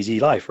kind of easy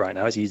life right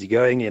now. It's easy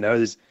going,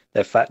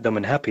 they're fat, dumb,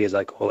 and happy, as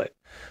I call it.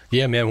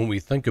 Yeah, man, when we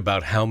think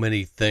about how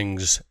many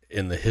things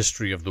in the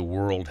history of the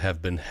world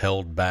have been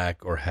held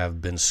back or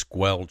have been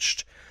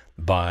squelched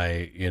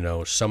by,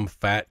 some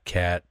fat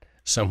cat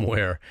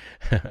somewhere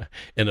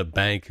in a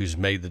bank who's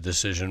made the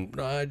decision,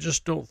 I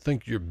just don't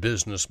think your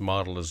business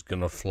model is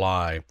going to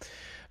fly.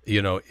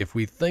 If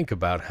we think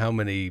about how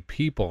many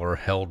people are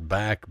held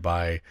back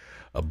by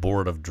a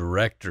board of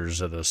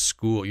directors at a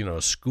school,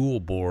 a school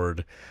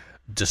board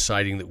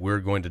deciding that we're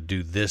going to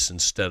do this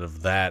instead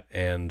of that,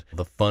 and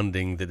the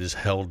funding that is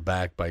held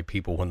back by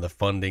people when the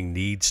funding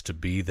needs to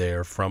be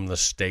there from the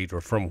state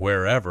or from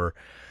wherever,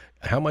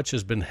 how much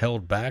has been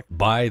held back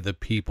by the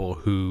people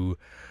who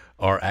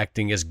are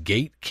acting as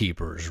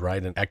gatekeepers,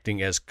 right, and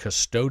acting as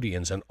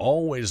custodians, and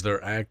always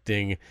they're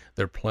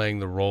playing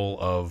the role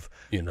of,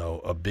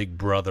 a big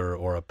brother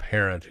or a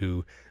parent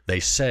who they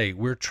say,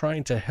 we're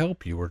trying to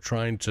help you, we're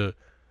trying to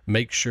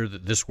make sure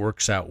that this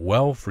works out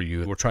well for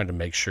you. We're trying to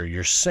make sure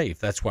you're safe.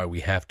 That's why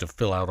we have to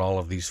fill out all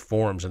of these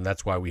forms, and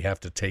that's why we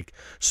have to take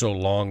so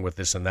long with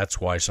this, and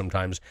that's why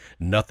sometimes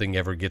nothing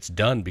ever gets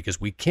done,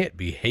 because we can't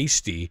be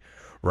hasty,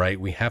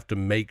 right? We have to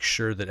make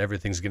sure that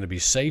everything's going to be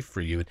safe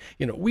for you.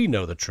 We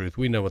know the truth.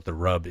 We know what the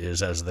rub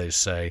is, as they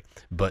say.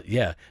 But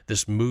yeah,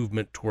 this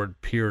movement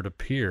toward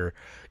peer-to-peer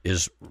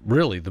is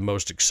really the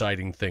most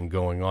exciting thing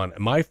going on.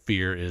 My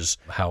fear is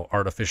how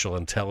artificial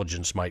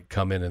intelligence might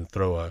come in and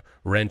throw a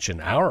wrench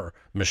in our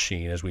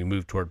machine as we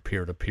move toward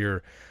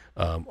peer-to-peer.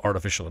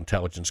 Artificial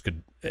intelligence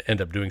could end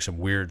up doing some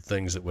weird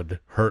things that would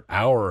hurt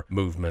our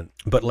movement.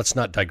 But let's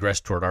not digress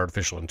toward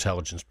artificial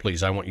intelligence,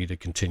 please. I want you to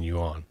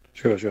continue on.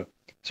 Sure.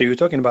 So you were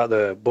talking about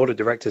the board of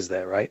directors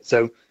there, right?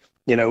 So,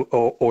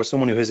 or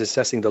someone who is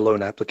assessing the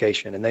loan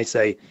application, and they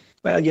say,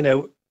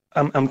 well,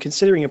 I'm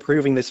considering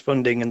approving this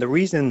funding, and the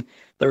reason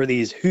there are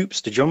these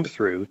hoops to jump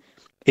through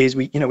is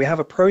we have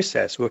a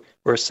process.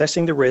 We're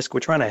assessing the risk. We're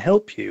trying to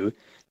help you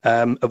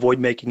avoid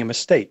making a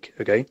mistake.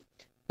 Okay,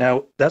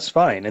 now that's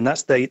fine, and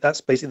that's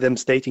basically them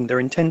stating their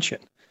intention.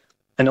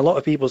 And a lot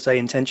of people say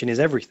intention is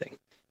everything.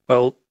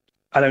 Well,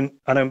 I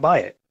don't buy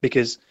it,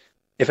 because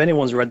if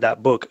anyone's read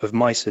that book of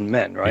Mice and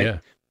Men, right? Yeah.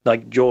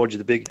 Like George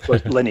the big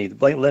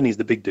Lenny's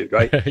the big dude,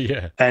 right?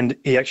 Yeah. And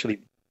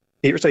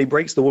he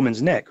breaks the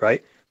woman's neck,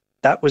 right?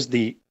 That was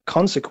the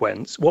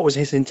consequence. What was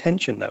his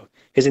intention, though?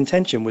 His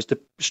intention was to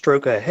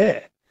stroke her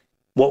hair.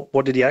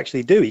 What did he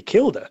actually do? He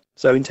killed her.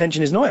 So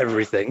intention is not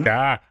everything.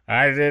 I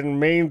didn't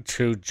mean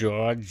to,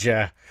 George.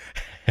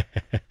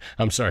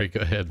 I'm sorry.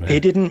 Go ahead, man. He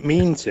didn't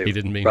mean to. He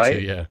didn't mean right?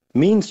 to, yeah.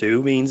 Mean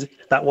to means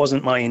that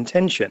wasn't my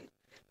intention.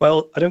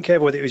 Well, I don't care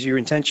whether it was your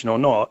intention or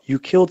not. You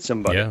killed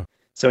somebody. Yeah.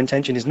 So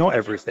intention is not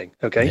everything,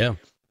 okay? Yeah.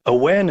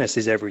 Awareness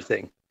is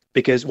everything,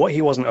 because what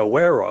he wasn't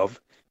aware of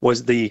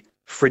was the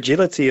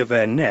fragility of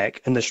her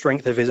neck and the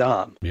strength of his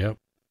arm. Yeah.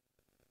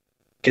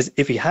 Because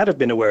if he had have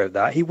been aware of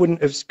that, he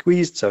wouldn't have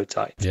squeezed so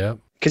tight. Yeah.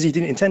 Because he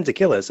didn't intend to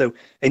kill her. So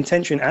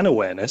intention and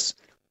awareness,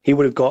 he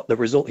would have got the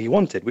result he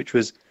wanted, which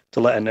was to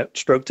let her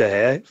stroked her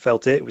hair,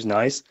 felt it was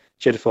nice.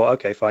 She'd have thought,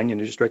 okay, fine,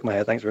 just stroke my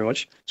hair, thanks very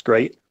much, it's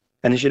great.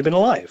 And then she'd have been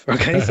alive,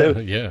 okay? So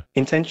yeah.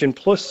 Intention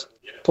plus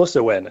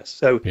awareness.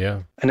 So,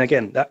 yeah. And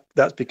again,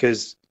 that's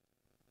because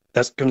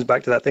that comes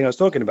back to that thing I was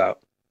talking about.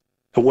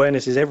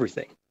 Awareness is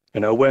everything.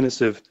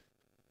 Awareness of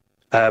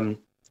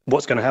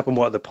what's going to happen,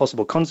 what are the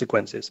possible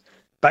consequences.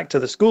 Back to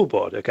the school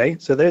board, okay?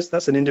 So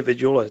that's an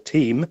individual or a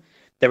team.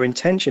 Their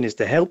intention is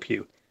to help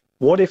you.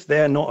 What if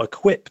they're not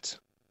equipped?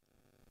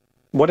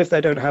 What if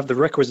they don't have the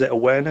requisite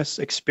awareness,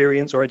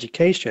 experience, or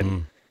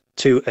education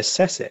to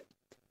assess it?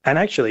 And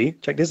actually,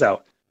 check this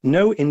out.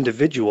 No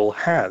individual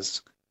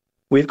has.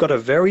 We've got a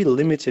very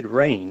limited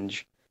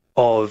range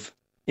of,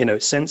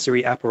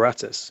 sensory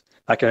apparatus.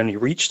 I can only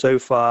reach so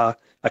far.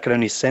 I can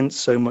only sense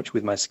so much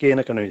with my skin.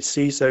 I can only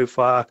see so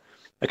far.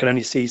 I can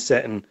only see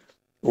certain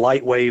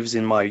light waves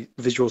in my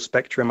visual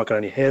spectrum. I can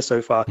only hear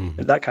so far,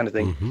 that kind of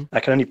thing. Mm-hmm.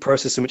 I can only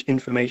process so much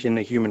information in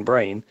the human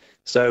brain.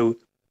 So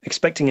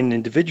expecting an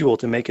individual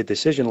to make a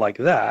decision like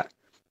that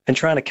and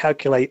trying to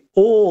calculate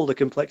all the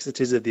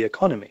complexities of the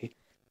economy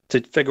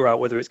to figure out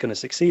whether it's going to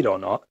succeed or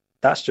not,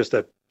 that's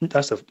a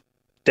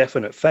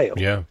definite fail.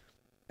 Yeah.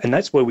 And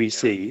that's where we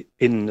see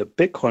in the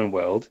Bitcoin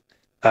world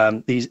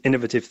these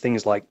innovative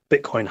things like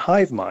Bitcoin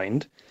Hive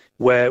Mind,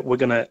 where we're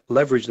going to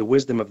leverage the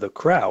wisdom of the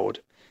crowd,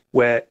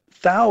 where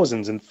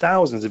thousands and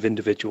thousands of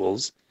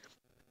individuals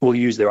will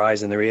use their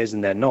eyes and their ears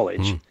and their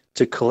knowledge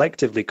to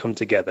collectively come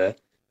together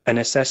and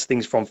assess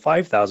things from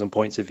 5,000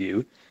 points of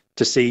view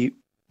to see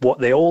what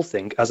they all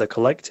think as a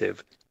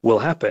collective will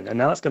happen. And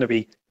now that's going to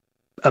be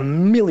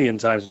 1,000,000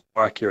 times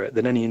more accurate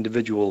than any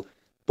individual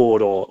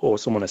board or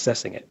someone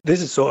assessing it.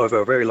 This is sort of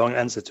a very long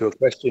answer to a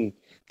question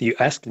that you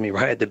asked me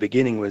right at the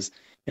beginning was,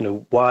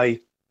 why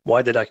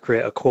did I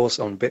create a course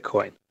on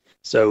Bitcoin?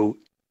 So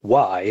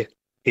why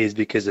is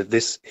because of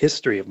this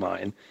history of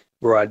mine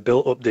where I'd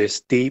built up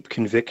this deep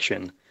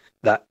conviction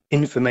that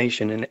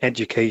information and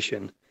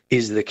education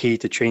is the key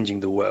to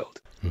changing the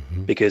world.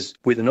 Mm-hmm. Because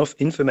with enough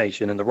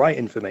information and the right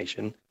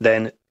information,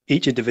 then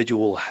each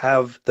individual will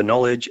have the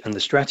knowledge and the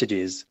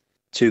strategies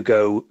to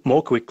go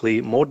more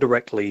quickly, more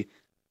directly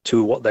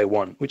to what they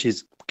want, which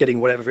is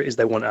getting whatever it is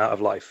they want out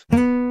of life.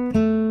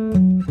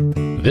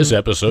 This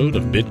episode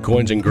of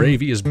Bitcoins and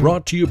Gravy is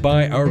brought to you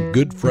by our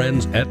good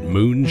friends at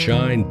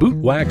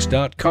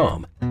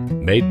MoonshineBootwax.com.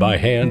 Made by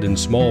hand in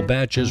small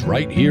batches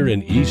right here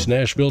in East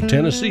Nashville,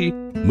 Tennessee,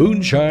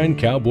 Moonshine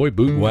Cowboy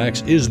Boot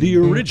Wax is the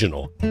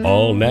original,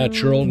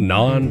 all-natural,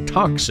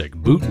 non-toxic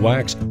boot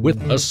wax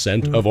with a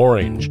scent of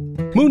orange.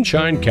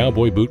 Moonshine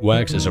Cowboy Boot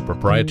Wax is a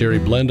proprietary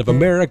blend of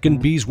American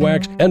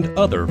beeswax and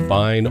other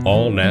fine,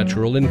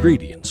 all-natural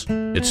ingredients.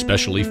 It's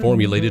specially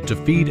formulated to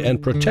feed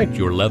and protect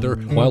your leather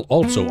while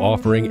also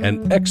offering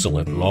an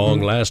excellent,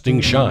 long-lasting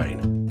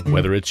shine.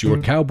 Whether it's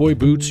your cowboy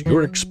boots,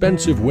 your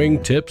expensive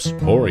wingtips,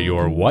 or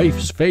your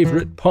wife's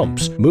favorite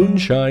pumps,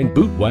 Moonshine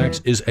Boot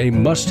Wax is a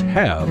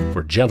must-have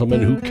for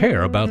gentlemen who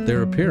care about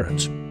their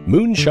appearance.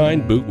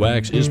 Moonshine Boot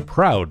Wax is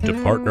proud to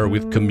partner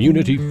with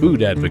Community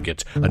Food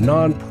Advocates, a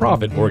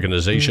non-profit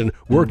organization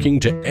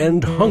working to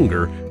end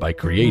hunger by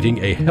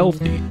creating a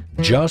healthy,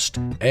 just,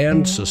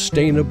 and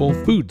sustainable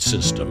food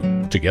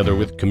system. Together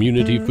with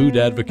Community Food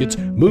Advocates,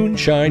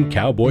 Moonshine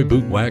Cowboy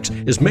Boot Wax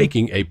is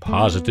making a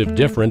positive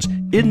difference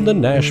in the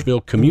Nashville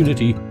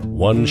community,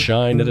 one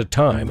shine at a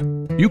time.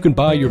 You can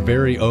buy your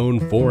very own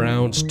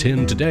 4-ounce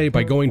tin today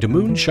by going to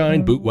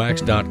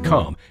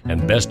moonshinebootwax.com.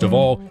 And best of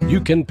all,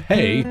 you can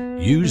pay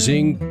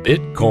using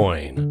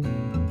Bitcoin.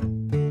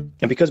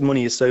 And because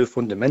money is so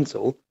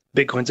fundamental,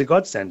 Bitcoin's a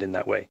godsend in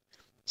that way.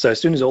 So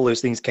as soon as all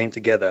those things came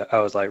together, I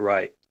was like,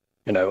 right,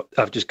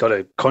 I've just got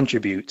to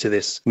contribute to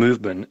this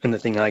movement, and the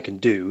thing I can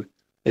do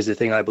is the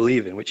thing I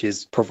believe in, which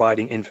is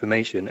providing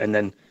information. And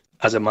then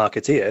as a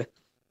marketeer,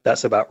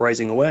 that's about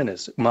raising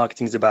awareness.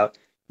 Marketing is about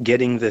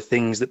getting the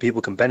things that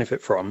people can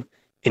benefit from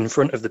in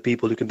front of the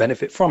people who can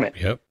benefit from it.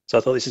 Yep. So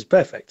I thought this is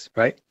perfect,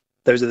 right?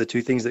 Those are the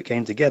two things that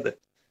came together.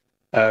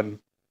 And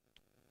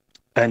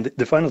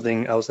the final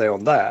thing I'll say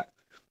on that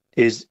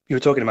is you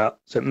were talking about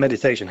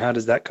meditation. How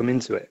does that come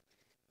into it?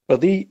 Well,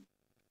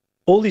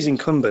 all these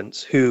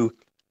incumbents who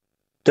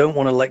don't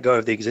want to let go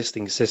of the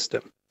existing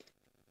system,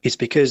 it's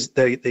because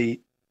they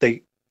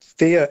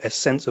fear a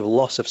sense of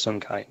loss of some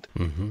kind.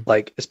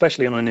 Like,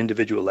 especially on an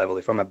individual level.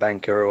 If I'm a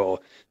banker or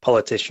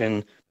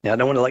politician, I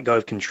don't want to let go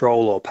of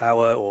control or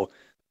power or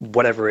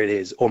whatever it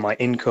is, or my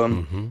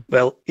income.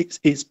 Well,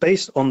 it's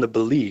based on the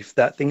belief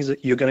that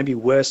you're going to be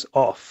worse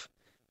off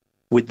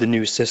with the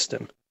new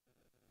system.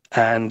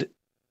 And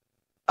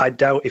I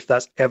doubt if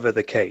that's ever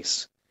the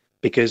case,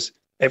 because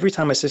every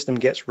time a system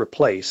gets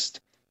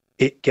replaced,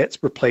 it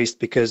gets replaced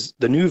because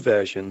the new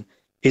version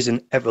is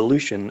an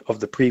evolution of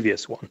the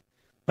previous one.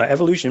 Now,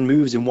 evolution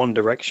moves in one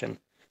direction,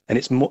 and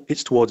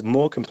it's towards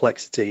more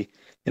complexity,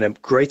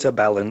 greater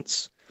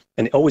balance,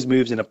 and it always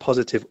moves in a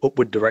positive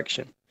upward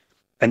direction.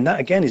 And that,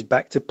 again, is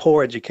back to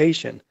poor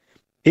education.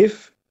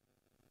 If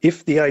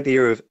the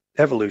idea of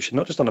evolution,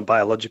 not just on a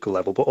biological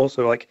level, but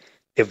also like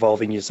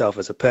evolving yourself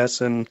as a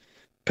person,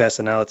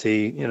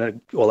 personality,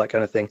 all that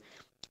kind of thing,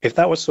 if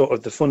that was sort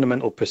of the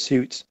fundamental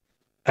pursuit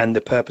and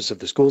the purpose of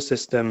the school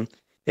system,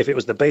 if it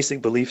was the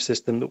basic belief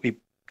system that we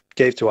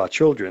gave to our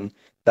children,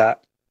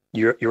 that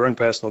your own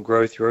personal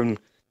growth,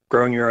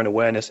 growing your own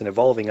awareness and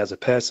evolving as a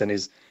person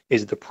is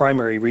the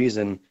primary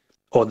reason,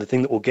 or the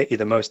thing that will get you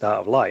the most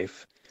out of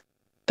life,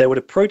 they would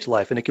approach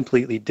life in a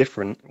completely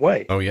different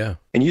way. Oh, yeah.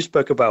 And you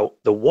spoke about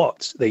the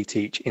what they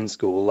teach in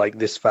school, like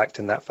this fact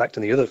and that fact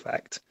and the other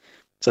fact.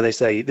 So they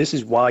say, this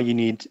is why you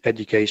need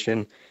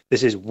education.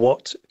 This is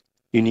what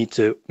you need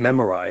to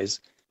memorize.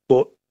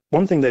 But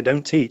one thing they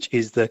don't teach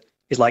is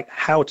like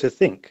how to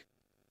think,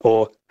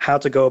 or how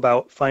to go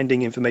about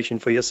finding information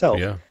for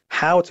yourself,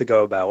 how to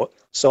go about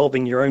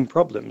solving your own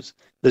problems.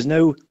 There's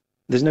no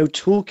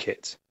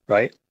toolkit,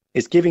 right?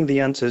 It's giving the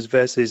answers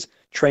versus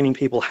training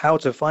people how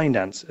to find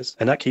answers.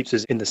 And that keeps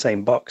us in the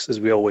same box as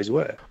we always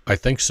were. I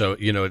think so.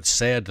 It's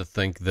sad to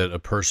think that a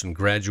person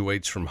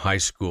graduates from high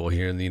school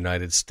here in the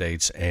United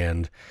States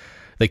and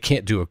they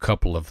can't do a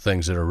couple of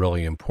things that are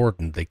really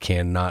important. They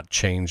cannot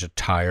change a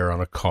tire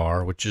on a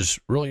car, which is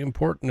really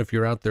important if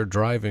you're out there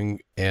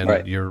driving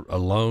and you're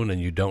alone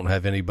and you don't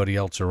have anybody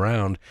else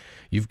around.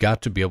 You've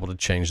got to be able to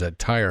change that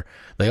tire.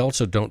 They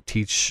also don't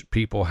teach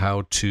people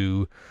how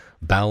to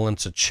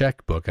balance a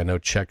checkbook. I know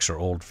checks are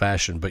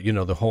old-fashioned, but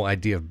the whole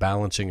idea of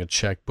balancing a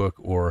checkbook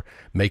or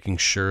making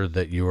sure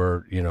that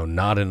you're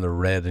not in the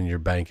red in your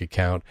bank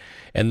account,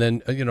 and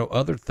then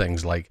other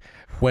things like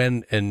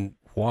when and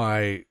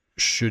why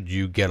should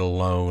you get a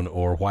loan,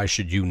 or why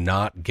should you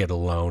not get a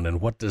loan, and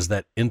what does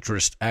that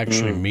interest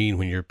actually mean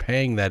when you're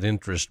paying that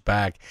interest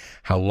back?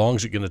 How long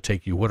is it going to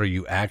take you? What are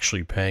you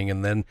actually paying?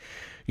 And then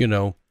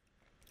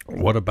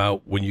what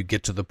about when you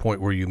get to the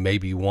point where you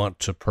maybe want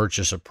to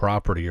purchase a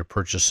property or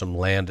purchase some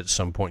land at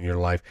some point in your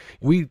life?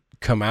 We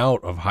come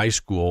out of high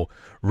school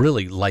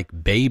really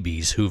like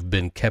babies who've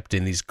been kept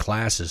in these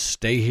classes.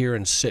 Stay here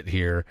and sit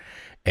here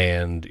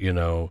and,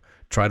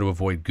 try to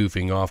avoid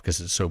goofing off because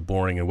it's so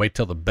boring, and wait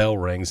till the bell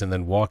rings and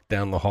then walk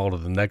down the hall to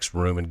the next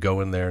room and go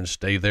in there and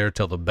stay there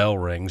till the bell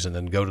rings and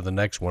then go to the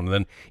next one and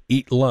then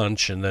eat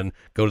lunch and then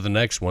go to the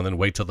next one and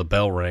wait till the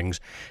bell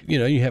rings.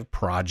 You have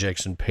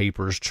projects and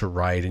papers to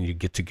write, and you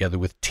get together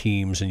with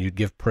teams and you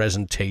give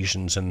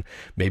presentations, and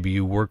maybe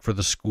you work for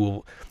the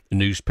school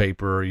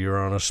newspaper or you're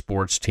on a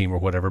sports team or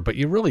whatever, but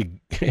you really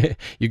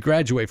you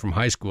graduate from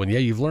high school and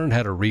you've learned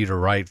how to read or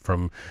write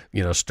from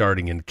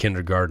starting in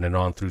kindergarten and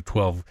on through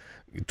 12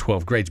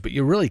 grades, but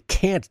you really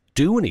can't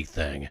do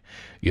anything.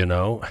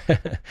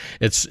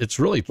 It's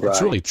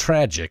really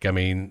tragic. I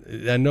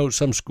mean, I know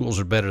some schools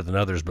are better than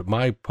others, but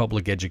my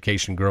public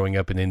education growing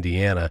up in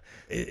Indiana,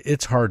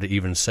 it's hard to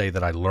even say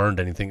that I learned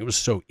anything. It was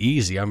so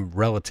easy. I'm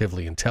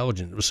relatively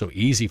intelligent. It was so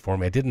easy for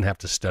me. I didn't have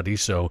to study,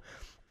 so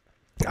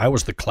I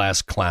was the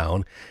class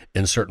clown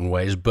in certain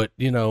ways. But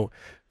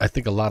I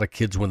think a lot of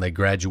kids, when they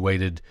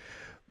graduated,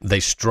 they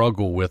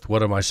struggle with,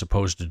 what am I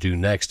supposed to do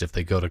next if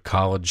they go to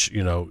college?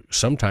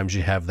 Sometimes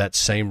you have that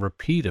same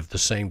repeat of the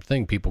same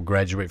thing. People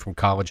graduate from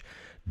college,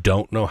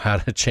 don't know how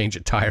to change a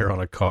tire on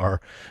a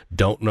car,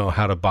 don't know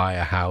how to buy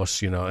a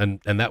house, and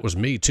that was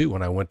me too.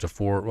 When I went to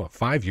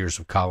 5 years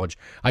of college,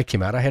 I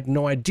came out, I had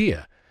no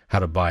idea how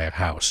to buy a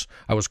house.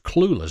 I was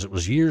clueless. It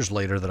was years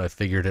later that I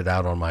figured it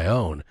out on my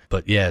own.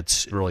 But yeah,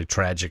 it's really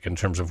tragic in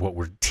terms of what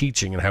we're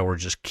teaching and how we're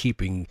just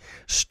keeping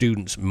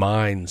students'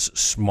 minds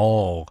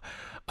small.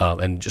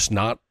 And just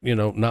not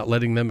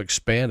letting them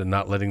expand and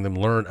not letting them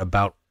learn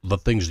about the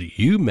things that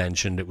you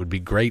mentioned. It would be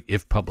great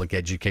if public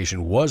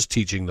education was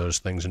teaching those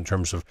things in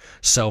terms of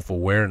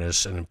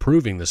self-awareness and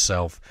improving the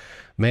self.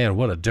 Man,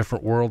 what a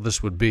different world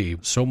this would be.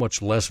 So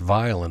much less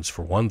violence,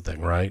 for one thing,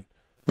 right?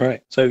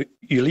 Right. So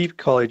you leave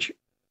college,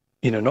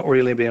 not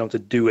really being able to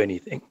do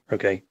anything,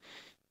 okay?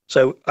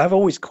 So I've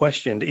always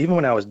questioned, even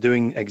when I was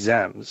doing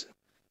exams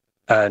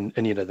and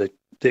the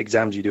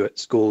exams you do at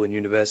school and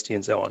university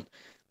and so on,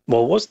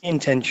 Well, what's the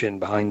intention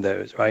behind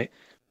those, right?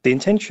 The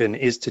intention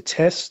is to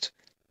test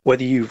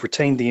whether you've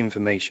retained the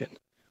information.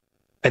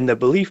 And the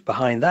belief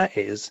behind that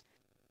is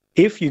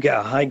if you get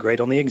a high grade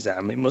on the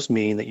exam, it must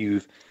mean that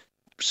you've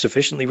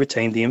sufficiently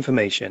retained the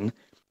information.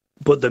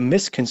 But the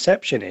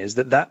misconception is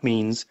that that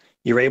means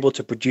you're able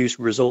to produce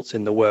results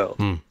in the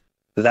world.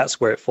 That's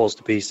where it falls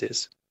to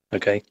pieces.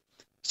 Okay.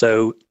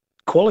 So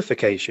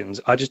qualifications,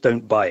 I just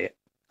don't buy it.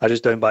 I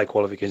just don't buy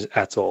qualifications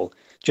at all.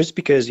 Just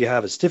because you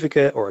have a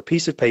certificate or a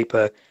piece of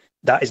paper,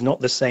 that is not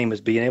the same as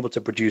being able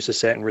to produce a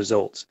certain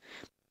result.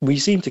 We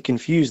seem to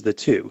confuse the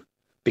two.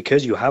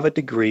 Because you have a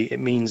degree, it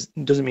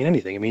doesn't mean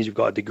anything. It means you've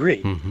got a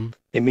degree.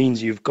 It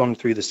means you've gone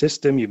through the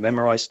system, you've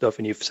memorized stuff,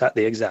 and you've sat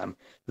the exam.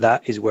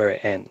 That is where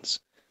it ends.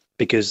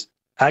 Because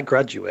at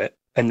graduate,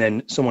 and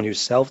then someone who's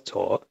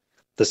self-taught,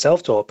 the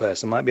self-taught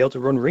person might be able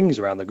to run rings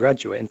around the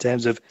graduate in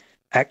terms of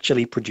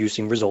actually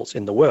producing results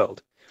in the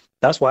world.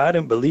 That's why I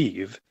don't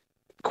believe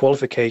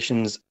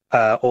qualifications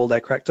are all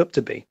they're cracked up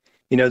to be.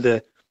 You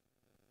know,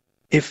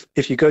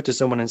 if you go to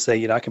someone and say,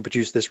 you know, I can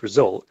produce this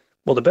result,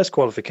 well, the best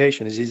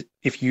qualification is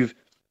if you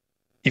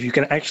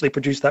can actually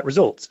produce that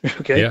result.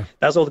 Okay, yeah.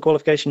 That's all the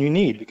qualification you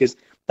need, because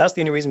that's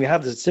the only reason we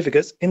have the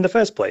certificates in the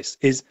first place,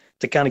 is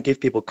to kind of give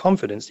people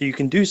confidence that you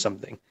can do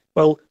something.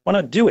 Well, why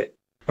not do it,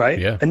 right?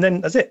 Yeah. And then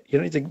that's it. You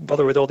don't need to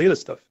bother with all the other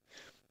stuff.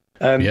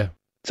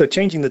 So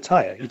changing the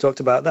tire, you talked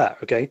about that.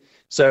 Okay,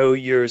 so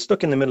you're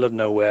stuck in the middle of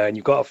nowhere and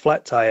you've got a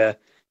flat tire,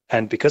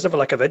 and because of a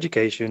lack of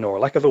education or a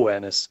lack of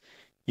awareness,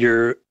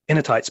 you're in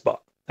a tight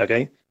spot.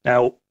 Okay,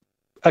 now,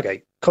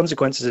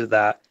 consequences of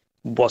that.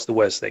 What's the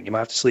worst thing? You might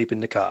have to sleep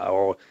in the car,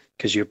 or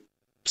because your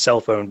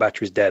cell phone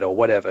battery's dead, or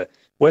whatever.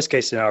 Worst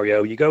case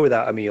scenario, you go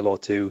without a meal or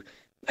two,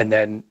 and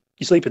then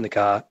you sleep in the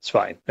car. It's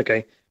fine.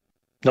 Okay,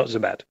 not so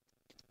bad.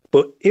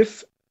 But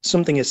if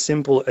something as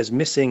simple as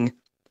missing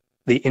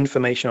the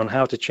information on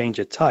how to change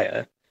a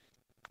tire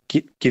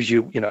gives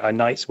you, a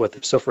night's worth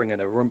of suffering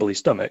and a rumbly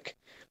stomach,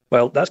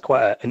 well, that's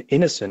quite an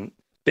innocent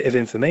bit of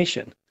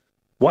information.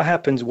 What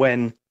happens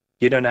when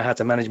you don't know how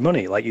to manage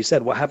money? Like you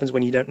said, what happens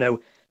when you don't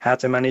know how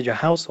to manage a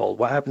household?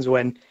 What happens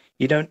when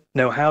you don't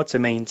know how to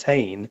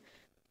maintain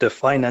the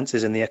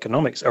finances and the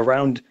economics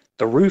around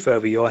the roof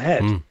over your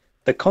head?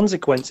 The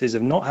consequences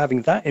of not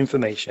having that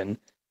information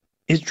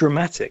is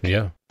dramatic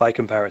by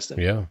comparison.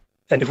 Yeah.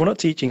 And if we're not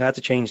teaching how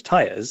to change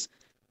tires,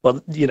 well,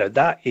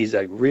 that is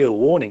a real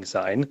warning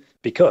sign,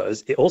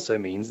 because it also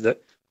means that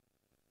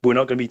we're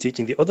not going to be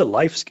teaching the other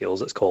life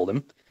skills, let's call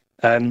them,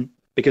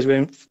 because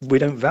we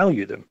don't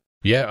value them.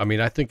 Yeah, I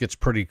mean, I think it's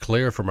pretty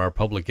clear from our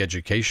public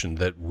education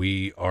that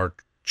we are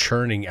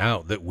churning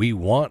out, that we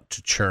want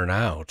to churn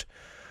out,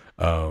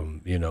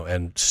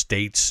 and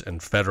states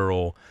and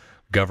federal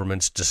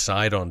governments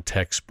decide on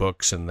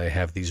textbooks, and they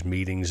have these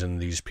meetings, and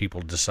these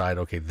people decide,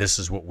 okay, this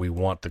is what we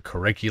want the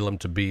curriculum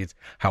to be, it's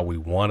how we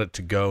want it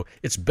to go.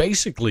 It's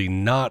basically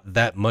not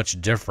that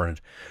much different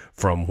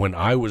from when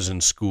I was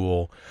in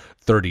school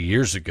 30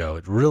 years ago.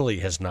 It really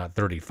has not,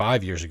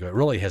 35 years ago. It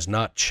really has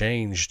not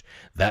changed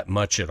that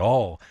much at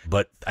all.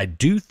 But I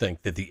do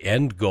think that the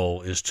end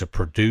goal is to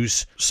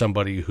produce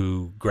somebody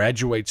who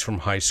graduates from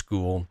high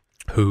school,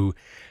 who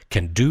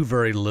can do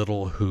very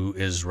little, who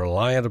is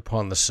reliant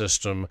upon the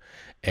system,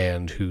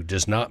 and who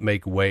does not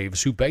make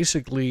waves, who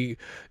basically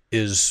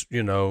is,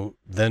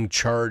 then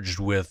charged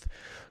with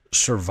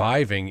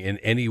surviving in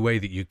any way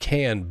that you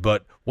can.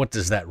 But what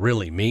does that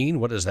really mean?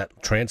 What does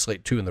that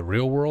translate to in the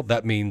real world?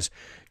 That means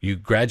you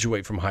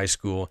graduate from high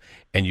school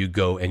and you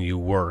go and you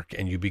work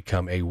and you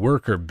become a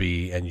worker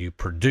bee and you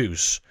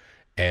produce.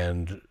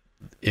 And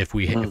if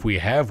we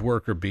have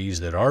worker bees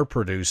that are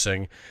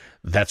producing,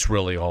 that's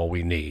really all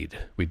we need.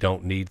 We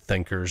don't need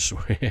thinkers.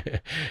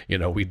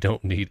 We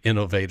don't need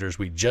innovators.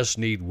 We just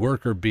need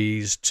worker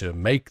bees to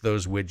make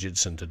those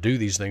widgets and to do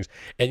these things.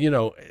 And,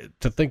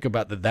 to think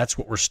about that, that's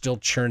what we're still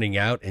churning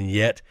out. And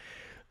yet,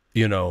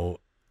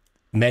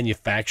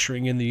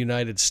 manufacturing in the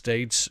United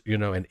States,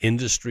 and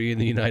industry in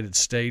the United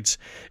States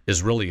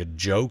is really a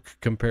joke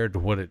compared to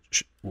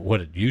what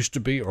it used to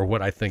be, or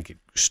what I think it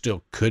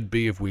still could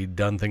be if we'd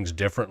done things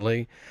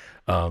differently.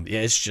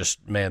 It's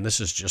just, man, this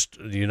is just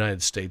the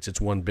United States. It's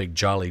one big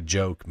jolly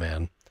joke,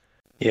 man.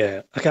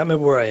 Yeah, I can't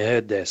remember where I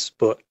heard this,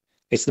 but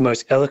it's the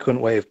most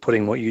eloquent way of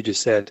putting what you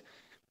just said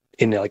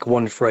in like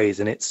one phrase,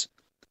 and it's,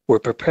 we're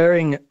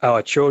preparing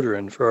our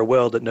children for a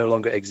world that no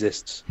longer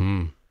exists.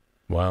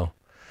 Wow.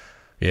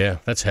 Yeah,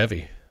 that's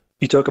heavy.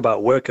 You talk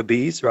about worker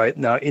bees, right?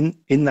 Now,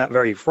 in that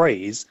very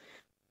phrase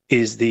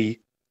is the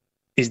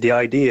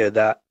idea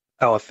that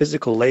our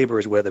physical labor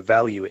is where the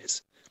value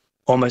is,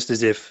 almost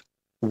as if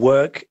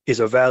work is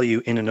a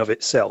value in and of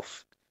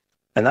itself.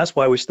 And that's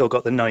why we've still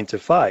got the 9 to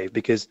 5,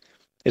 because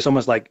it's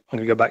almost like, I'm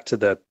going to go back to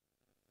the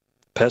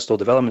personal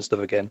development stuff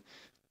again.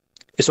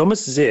 It's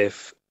almost as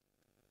if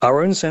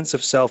our own sense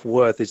of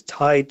self-worth is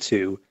tied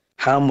to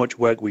how much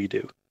work we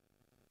do,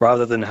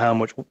 rather than how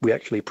much we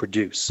actually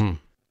produce.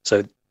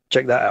 So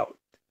check that out.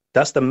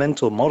 That's the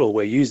mental model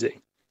we're using.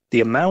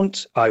 The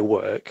amount I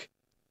work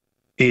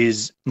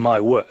is my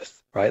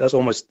worth, right? That's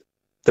almost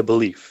the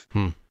belief.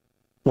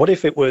 What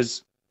if it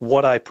was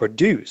what I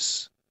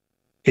produce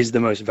is the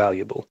most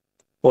valuable.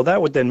 Well,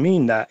 that would then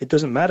mean that it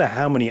doesn't matter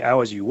how many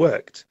hours you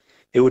worked.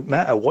 It would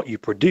matter what you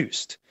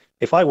produced.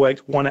 If I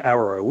worked 1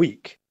 hour a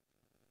week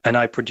and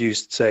I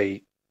produced,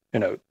 say,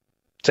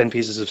 10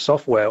 pieces of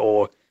software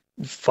or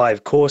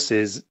 5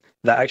 courses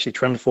that actually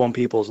transform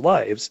people's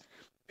lives,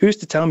 who's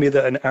to tell me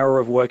that an hour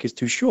of work is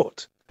too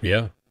short?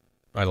 Yeah,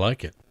 I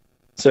like it.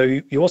 So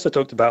you also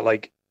talked about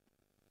like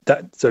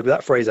that. So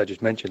that phrase I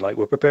just mentioned, like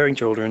we're preparing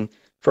children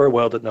for a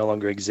world that no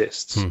longer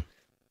exists.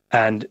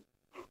 And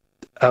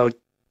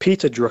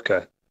Peter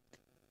Drucker,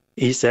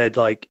 he said,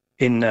 like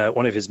in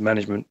one of his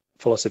management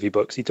philosophy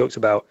books, he talks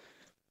about,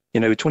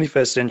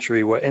 21st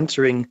century, we're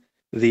entering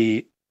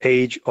the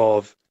age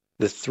of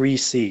the 3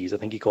 C's, I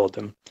think he called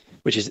them,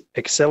 which is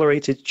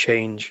accelerated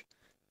change,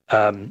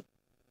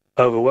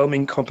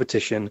 overwhelming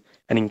competition,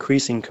 and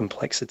increasing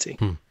complexity.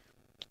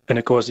 And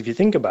of course, if you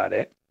think about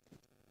it,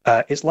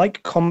 it's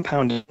like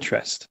compound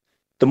interest.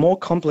 The more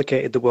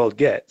complicated the world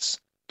gets,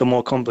 the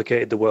more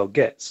complicated the world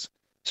gets.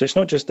 So it's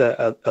not just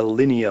a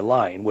linear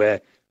line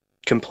where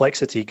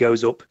complexity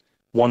goes up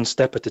one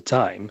step at a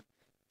time.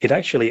 It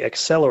actually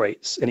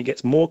accelerates and it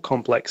gets more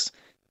complex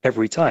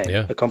every time.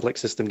 Yeah. The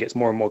complex system gets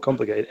more and more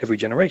complicated every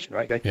generation,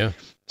 right? Okay? Yeah.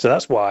 So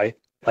that's why,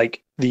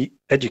 like the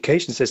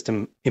education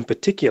system in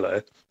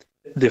particular,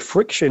 the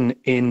friction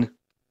in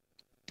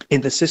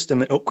the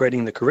system and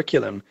upgrading the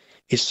curriculum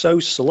is so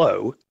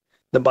slow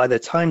that by the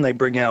time they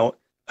bring out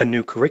a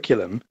new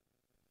curriculum,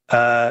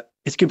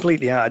 it's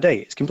completely out of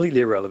date. It's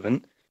completely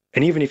irrelevant.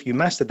 And even if you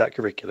mastered that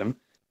curriculum,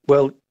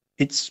 well,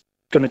 it's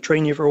going to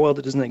train you for a world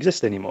that doesn't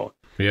exist anymore.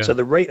 Yeah. So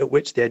the rate at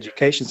which the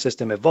education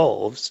system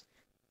evolves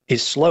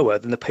is slower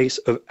than the pace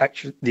of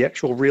the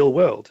actual real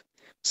world.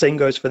 Same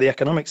goes for the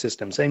economic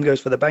system. Same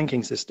goes for the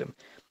banking system.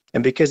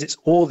 And because it's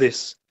all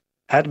this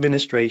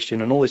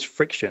administration and all this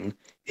friction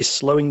is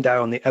slowing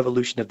down the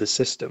evolution of the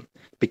system,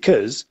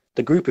 because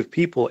the group of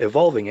people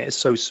evolving it is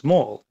so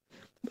small.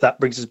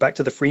 That brings us back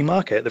to the free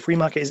market. The free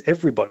market is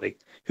everybody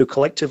who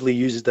collectively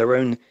uses their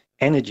own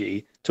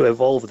energy to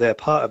evolve their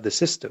part of the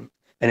system.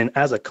 And then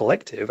as a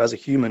collective, as a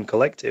human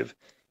collective,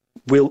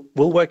 we'll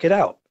work it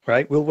out,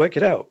 right? We'll work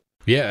it out.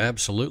 Yeah,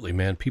 absolutely,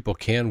 man. People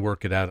can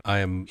work it out. I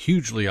am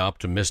hugely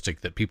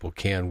optimistic that people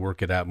can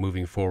work it out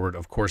moving forward.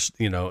 Of course,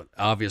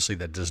 obviously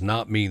that does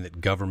not mean that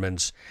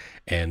governments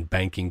and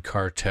banking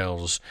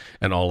cartels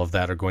and all of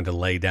that are going to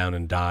lay down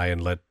and die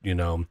and let,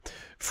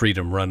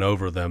 freedom run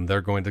over them.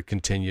 They're going to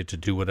continue to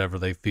do whatever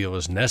they feel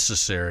is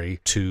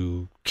necessary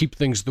to keep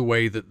things the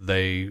way that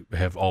they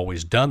have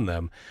always done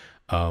them.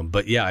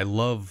 But yeah, I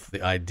love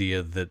the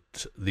idea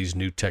that these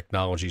new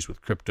technologies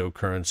with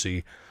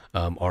cryptocurrency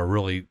are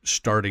really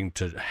starting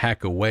to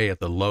hack away at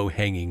the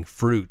low-hanging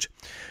fruit.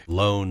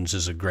 Loans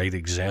is a great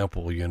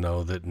example,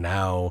 that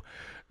now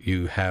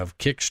you have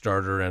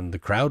Kickstarter and the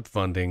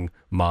crowdfunding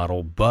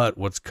model, but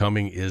what's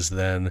coming is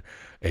then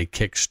a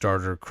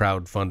Kickstarter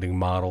crowdfunding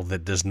model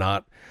that does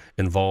not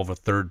involve a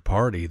third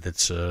party,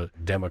 that's a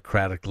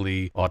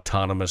democratically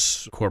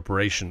autonomous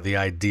corporation. The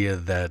idea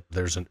that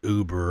there's an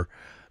Uber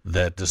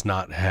that does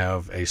not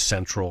have a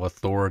central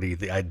authority,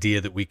 the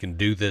idea that we can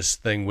do this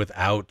thing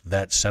without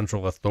that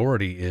central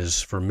authority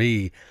is, for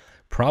me,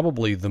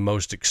 probably the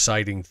most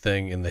exciting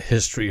thing in the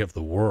history of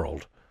the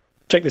world.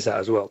 Check this out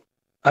as well.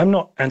 I'm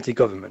not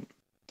anti-government.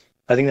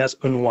 I think that's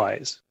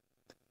unwise.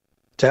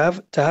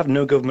 To have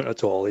no government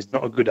at all is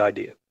not a good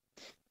idea.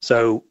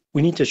 So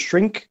we need to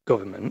shrink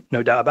government,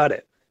 no doubt about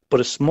it.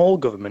 But a small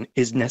government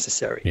is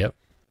necessary. Yep.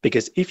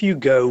 Because if you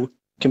go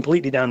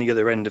completely down the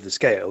other end of the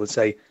scale and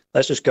say,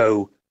 let's just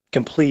go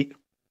complete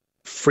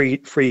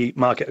free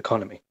market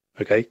economy,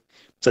 okay?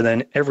 So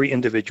then every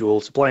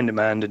individual, supply and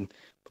demand and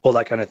all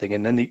that kind of thing,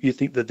 and then you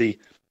think that the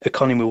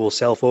economy will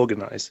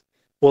self-organize.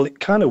 Well, it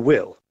kind of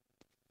will.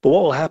 But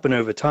what will happen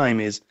over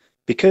time is,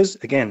 because,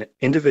 again,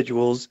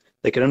 individuals,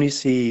 they can only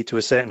see to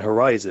a certain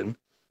horizon,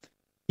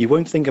 you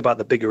won't think about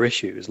the bigger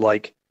issues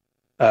like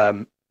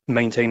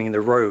maintaining the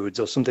roads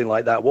or something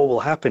like that. What will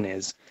happen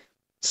is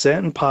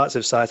certain parts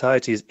of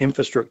society's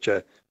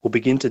infrastructure will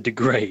begin to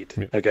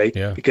degrade, okay?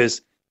 Yeah.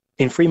 Because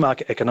in free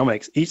market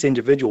economics, each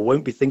individual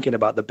won't be thinking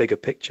about the bigger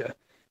picture.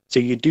 So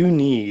you do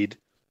need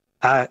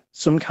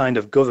some kind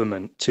of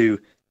government to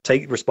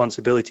take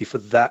responsibility for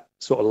that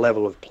sort of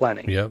level of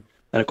planning. Yep.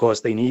 And of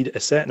course, they need a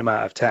certain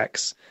amount of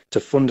tax to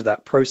fund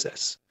that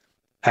process.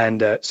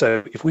 And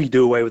so if we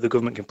do away with the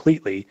government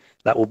completely,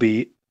 that will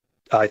be,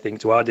 I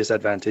think, to our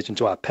disadvantage and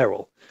to our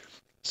peril.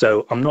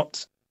 So I'm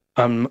not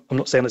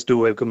saying let's do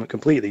away with government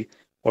completely.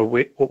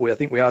 What I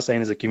think we are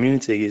saying as a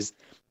community is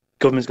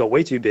government's got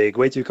way too big,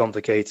 way too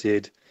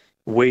complicated,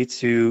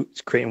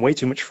 it's creating way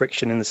too much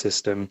friction in the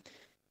system.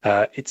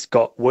 It's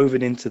got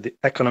woven into the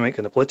economic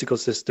and the political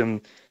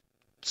system,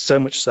 so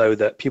much so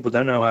that people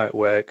don't know how it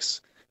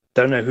works,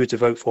 don't know who to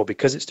vote for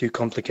because it's too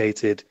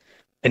complicated.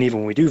 And even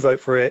when we do vote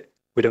for it,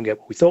 we don't get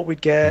what we thought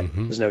we'd get.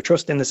 Mm-hmm. There's no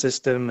trust in the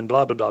system and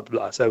blah, blah, blah, blah,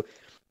 blah. So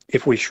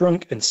if we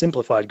shrunk and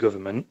simplified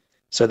government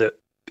so that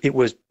it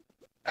was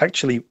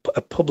actually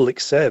a public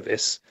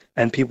service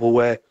and people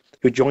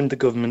who joined the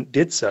government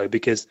did so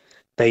because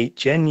they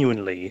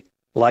genuinely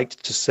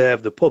liked to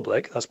serve the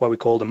public. That's why we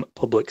call them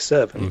public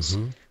servants.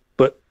 Mm-hmm.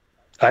 But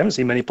I haven't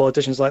seen many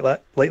politicians like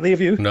that lately,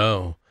 have you?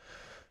 No.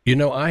 You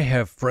know, I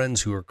have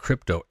friends who are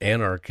crypto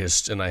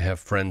anarchists, and I have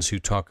friends who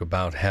talk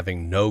about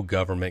having no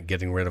government,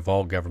 getting rid of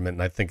all government,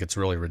 and I think it's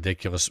really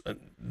ridiculous.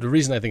 The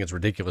reason I think it's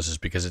ridiculous is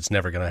because it's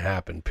never going to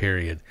happen,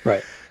 period.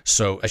 Right.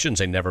 So I shouldn't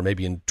say never.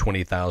 Maybe in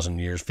 20,000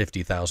 years,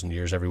 50,000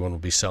 years, everyone will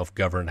be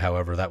self-governed,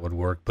 however that would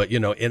work. But, you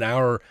know, in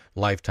our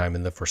lifetime,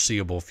 in the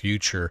foreseeable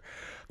future,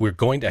 we're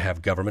going to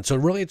have government. So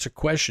really it's a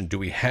question, do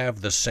we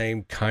have the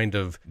same kind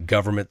of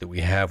government that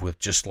we have with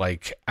just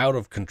like out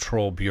of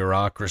control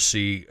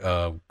bureaucracy,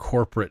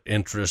 corporate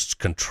interests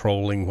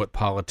controlling what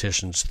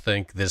politicians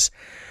think, this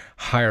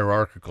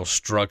hierarchical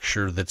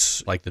structure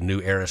that's like the new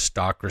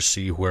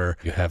aristocracy where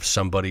you have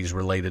somebody's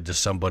related to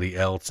somebody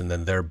else and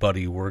then their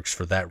buddy works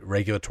for that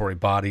regulatory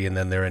body and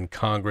then they're in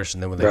Congress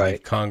and then when they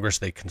leave Congress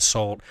they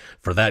consult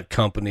for that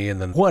company and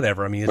then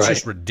whatever. I mean, it's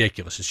just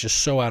ridiculous. It's just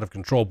so out of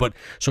control. But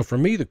so for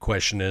me, the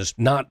question is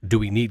not do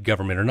we need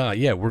government or not?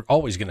 Yeah, we're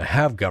always going to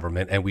have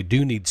government and we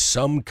do need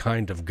some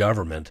kind of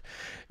government,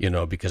 you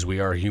know, because we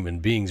are human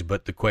beings.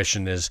 But the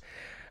question is,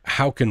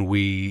 how can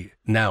we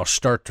now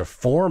start to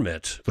form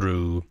it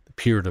through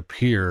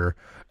peer-to-peer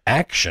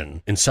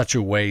action in such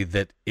a way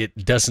that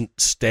it doesn't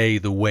stay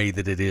the way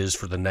that it is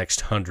for the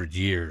next 100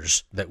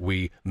 years, that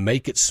we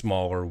make it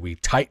smaller, we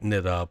tighten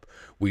it up,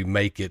 we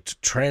make it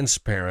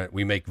transparent,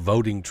 we make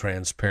voting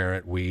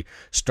transparent, we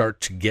start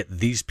to get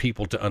these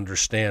people to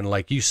understand,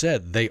 like you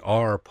said, they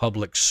are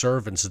public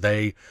servants,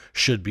 they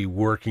should be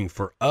working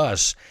for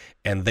us,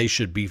 and they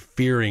should be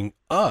fearing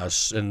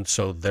us, and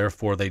so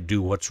therefore they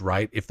do what's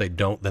right. If they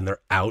don't, then they're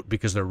out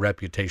because their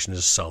reputation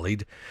is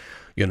sullied.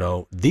 You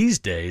know, these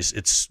days,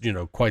 it's, you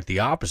know, quite the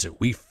opposite.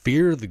 We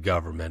fear the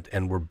government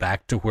and we're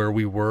back to where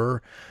we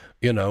were,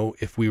 you know,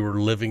 if we were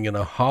living in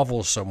a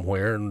hovel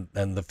somewhere and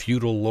the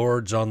feudal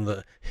lord's on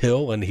the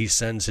hill and he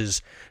sends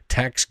his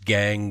tax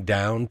gang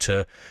down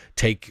to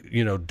take,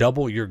 you know,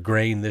 double your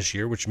grain this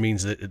year, which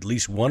means that at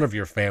least one of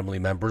your family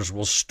members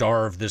will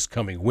starve this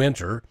coming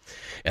winter,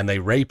 and they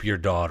rape your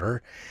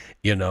daughter,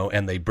 you know,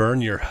 and they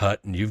burn your hut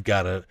and you've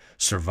got to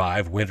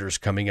survive, winter's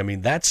coming. I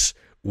mean, that's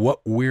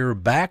what we're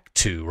back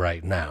to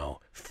right now,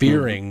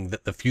 fearing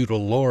that the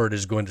feudal lord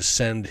is going to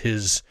send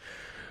his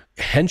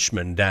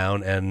henchmen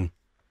down and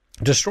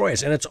destroy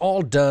us. And it's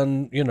all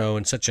done, you know,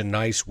 in such a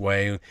nice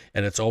way,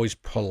 and it's always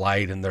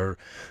polite, and they're,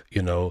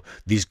 you know,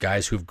 these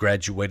guys who've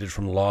graduated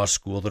from law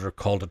school that are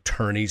called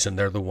attorneys, and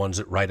they're the ones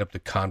that write up the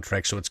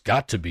contract, so it's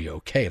got to be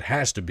okay. It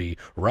has to be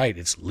right.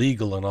 It's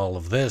legal and all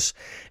of this.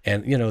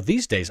 And, you know,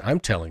 these days I'm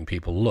telling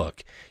people,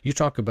 look, you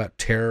talk about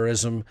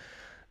terrorism,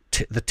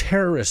 the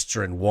terrorists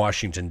are in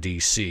Washington,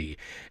 D.C.,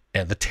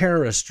 and the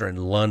terrorists are in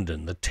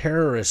London. The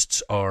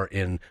terrorists are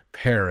in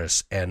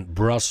Paris and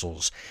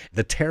Brussels.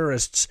 The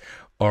terrorists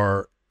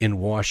are in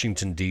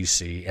Washington,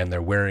 D.C., and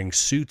they're wearing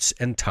suits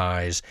and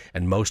ties,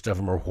 and most of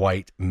them are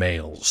white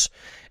males.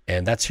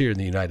 And that's here in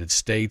the United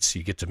States.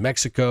 You get to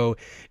Mexico,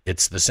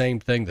 it's the same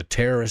thing. The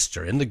terrorists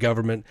are in the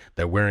government.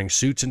 They're wearing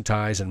suits and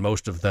ties, and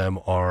most of them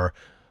are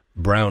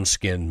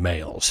brown-skinned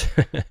males.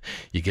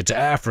 You get to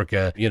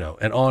Africa, you know,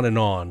 and on and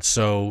on.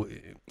 So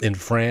in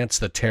France,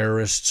 the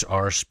terrorists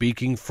are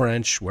speaking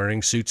French,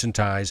 wearing suits and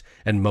ties,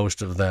 and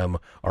most of them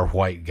are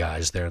white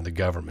guys there in the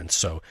government.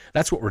 So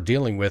that's what we're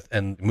dealing with.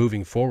 And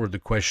moving forward, the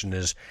question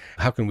is,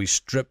 how can we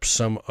strip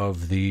some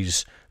of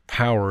these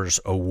powers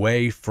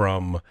away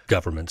from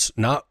governments,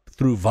 not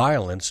through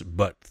violence,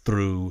 but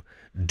through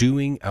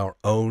doing our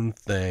own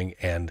thing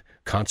and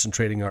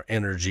concentrating our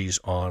energies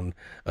on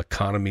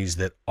economies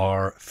that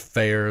are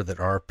fair, that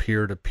are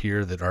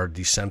peer-to-peer, that are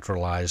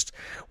decentralized?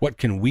 What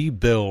can we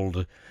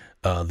build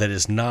that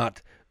is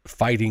not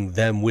fighting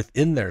them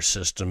within their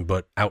system,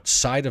 but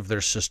outside of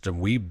their system?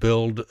 We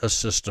build a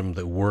system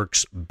that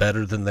works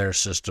better than their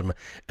system,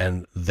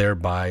 and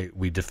thereby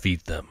we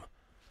defeat them.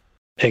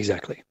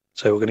 Exactly.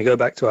 So we're going to go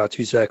back to our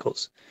two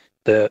circles,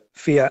 the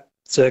fiat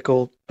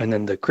circle and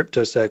then the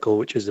crypto circle,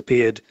 which has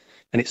appeared,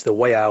 and it's the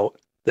way out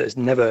that has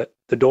never,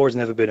 the door has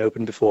never been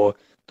opened before.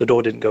 The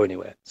door didn't go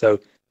anywhere. So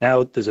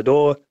now there's a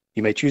door.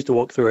 You may choose to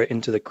walk through it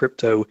into the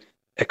crypto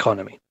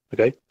economy.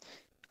 Okay.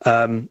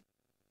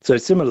 So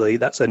similarly,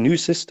 that's a new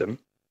system,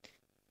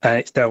 and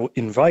it's now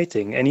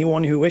inviting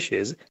anyone who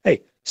wishes,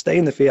 hey, stay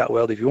in the fiat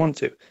world if you want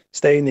to,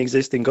 stay in the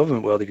existing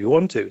government world if you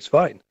want to. It's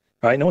fine,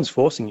 right? No one's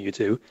forcing you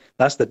to.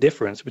 That's the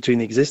difference between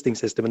the existing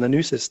system and the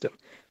new system.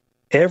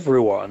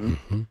 Everyone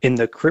in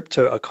the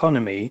crypto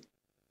economy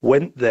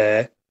went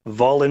there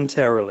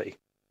voluntarily.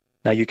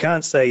 Now, you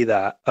can't say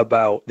that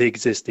about the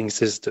existing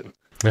system,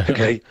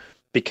 okay?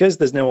 Because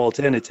there's no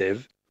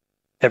alternative,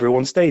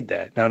 everyone stayed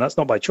there. Now, that's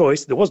not by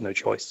choice. There was no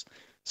choice.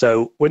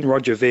 So when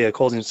Roger Ver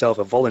calls himself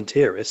a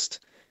voluntarist,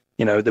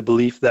 you know, the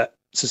belief that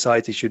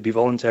society should be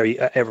voluntary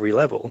at every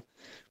level,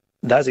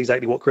 that's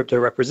exactly what crypto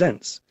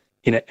represents.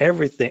 You know,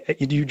 everything,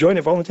 you join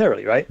it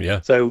voluntarily, right?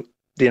 Yeah. So,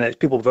 you know, it's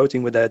people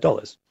voting with their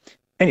dollars.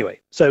 Anyway,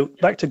 so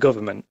back to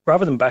government.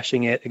 Rather than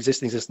bashing it,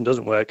 existing system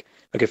doesn't work.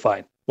 Okay,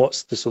 fine.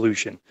 What's the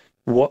solution?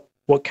 What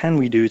can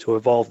we do to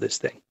evolve this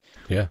thing?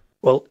 Yeah.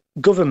 Well,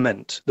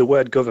 government, the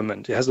word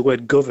government, it has the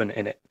word govern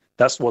in it.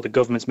 That's what the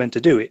government's meant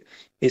to do.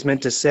 It's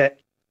meant to set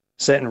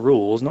certain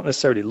rules, not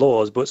necessarily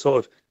laws, but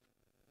sort of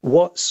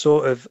what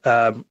sort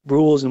of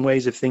rules and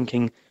ways of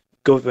thinking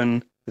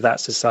govern that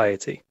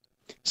society.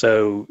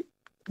 So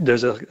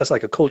that's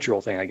like a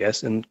cultural thing, I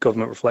guess, and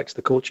government reflects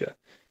the culture.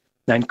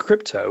 Now in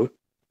crypto,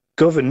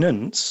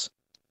 governance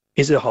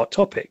is a hot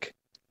topic.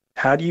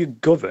 How do you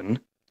govern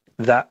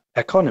that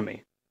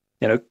economy?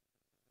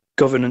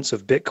 Governance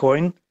of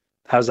Bitcoin,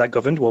 how's that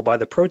governed? Well, by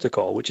the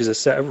protocol, which is a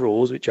set of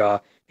rules which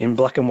are in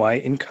black and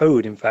white, in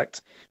code, in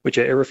fact, which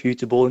are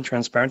irrefutable and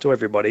transparent to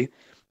everybody.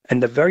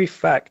 And the very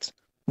fact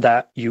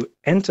that you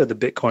enter the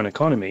Bitcoin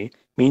economy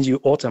means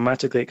you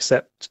automatically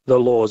accept the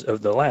laws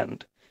of the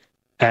land.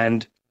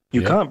 And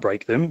you can't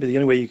break them, but the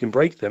only way you can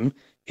break them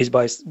is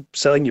by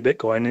selling your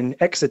Bitcoin and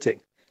exiting.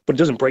 But it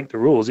doesn't break the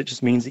rules. It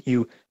just means that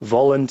you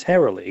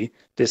voluntarily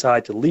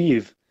decide to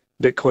leave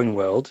Bitcoin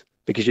world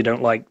because you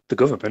don't like the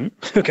government,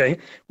 okay?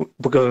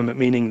 The government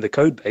meaning the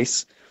code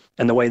base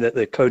and the way that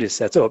the code is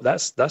set up,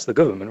 that's the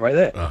government right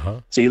there.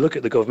 Uh-huh. So you look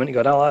at the government, you go,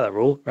 I don't like that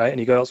rule, right? And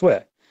you go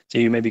elsewhere. So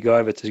you maybe go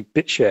over to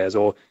BitShares,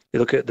 or you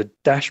look at the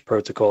Dash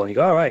protocol and you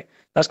go, all right,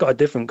 that's got a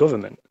different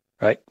government,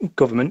 right?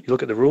 Government, you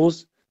look at the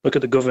rules, look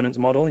at the governance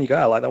model, and you go,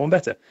 I like that one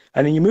better.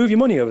 And then you move your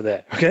money over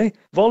there, okay?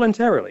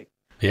 Voluntarily.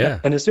 Yeah.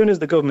 And as soon as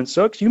the government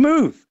sucks, you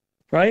move,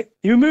 right?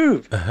 You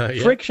move.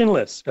 Yeah.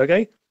 Frictionless,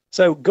 okay?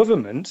 So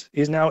government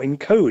is now in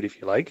code, if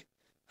you like.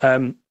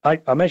 I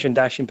mentioned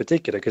Dash in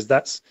particular because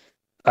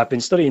I've been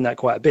studying that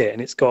quite a bit,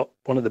 and it's got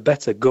one of the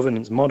better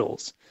governance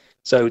models.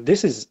 So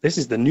this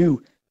is the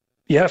new.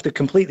 You have to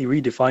completely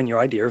redefine your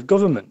idea of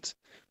government.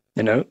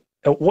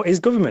 What is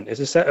government? It's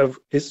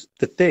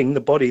the thing,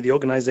 the body, the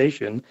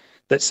organization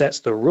that sets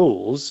the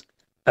rules,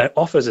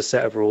 offers a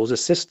set of rules, a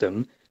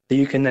system that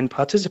you can then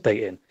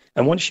participate in.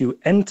 And once you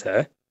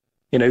enter,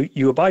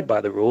 you abide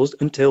by the rules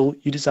until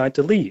you decide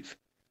to leave.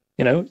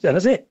 And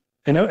that's it.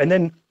 And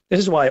then this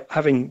is why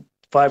having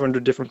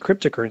 500 different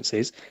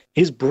cryptocurrencies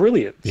is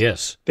brilliant.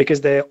 Yes. Because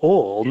they're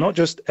all not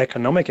just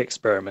economic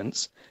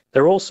experiments,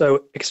 they're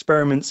also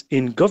experiments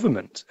in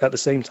government at the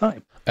same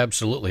time.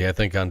 Absolutely. I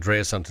think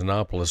Andreas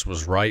Antonopoulos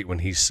was right when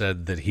he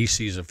said that he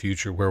sees a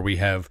future where we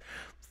have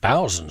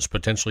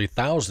potentially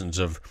thousands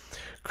of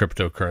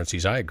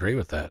cryptocurrencies. I agree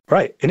with that.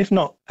 Right. And if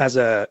not as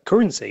a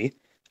currency,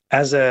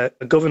 as a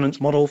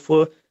governance model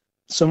for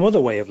some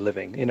other way of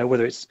living,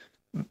 whether it's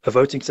a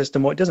voting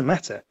system or it doesn't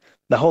matter.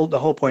 The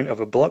whole point of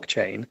a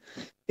blockchain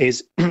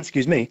is,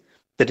 excuse me,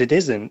 that it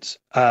isn't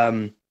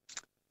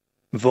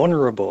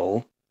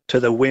vulnerable to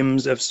the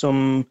whims of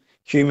some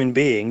human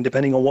being,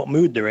 depending on what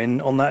mood they're in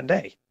on that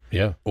day.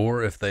 Yeah.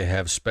 Or if they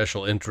have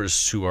special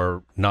interests who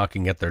are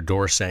knocking at their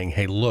door saying,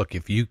 hey, look,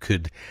 if you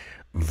could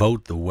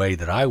vote the way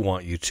that I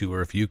want you to,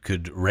 or if you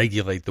could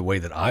regulate the way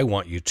that I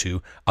want you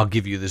to, I'll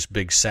give you this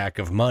big sack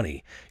of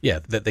money. Yeah,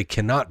 that they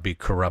cannot be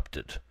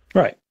corrupted.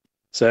 Right.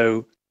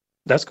 So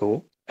that's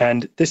cool.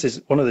 And this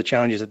is one of the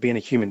challenges of being a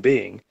human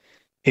being,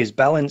 is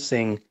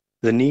balancing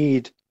the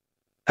need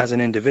as an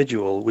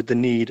individual with the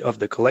need of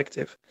the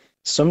collective.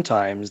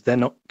 Sometimes they're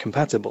not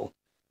compatible.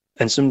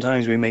 And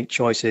sometimes we make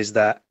choices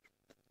that,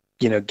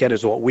 get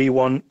us what we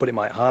want, but it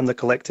might harm the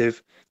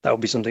collective. That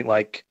would be something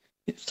like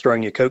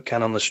throwing your Coke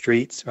can on the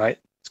streets, right?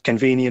 It's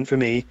convenient for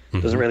me,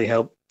 doesn't really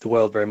help the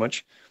world very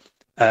much.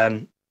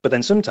 But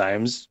then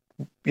sometimes,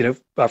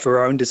 for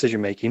our own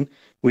decision making,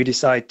 we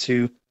decide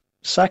to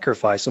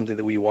sacrifice something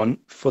that we want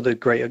for the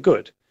greater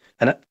good.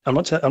 And I'm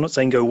not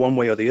saying go one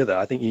way or the other.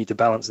 I think you need to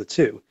balance the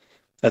two.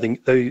 I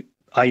think though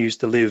I used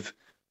to live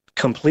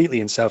completely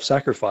in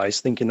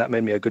self-sacrifice, thinking that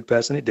made me a good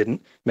person. It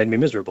didn't. It made me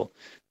miserable.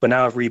 But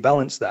now I've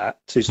rebalanced that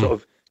to sort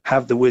of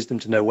have the wisdom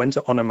to know when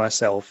to honor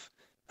myself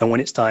and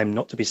when it's time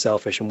not to be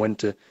selfish and when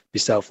to be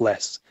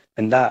selfless.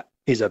 And that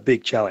is a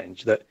big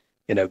challenge that,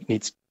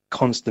 needs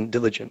constant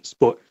diligence.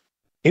 But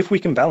if we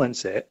can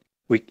balance it,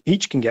 we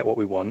each can get what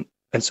we want,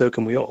 and so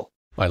can we all.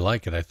 I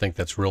like it. I think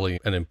that's really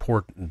an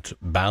important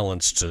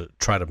balance to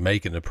try to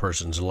make in a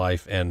person's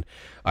life. And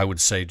I would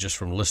say, just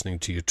from listening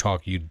to you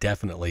talk, you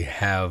definitely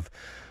have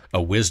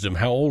a wisdom.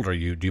 How old are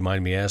you? Do you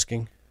mind me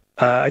asking?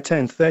 I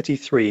turned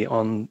 33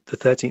 on the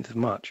 13th of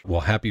March.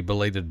 Well, happy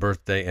belated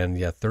birthday. And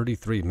yeah,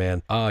 33,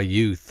 man.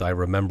 Youth. I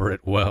remember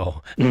it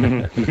well.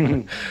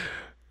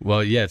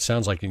 Well, yeah, it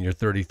sounds like in your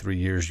 33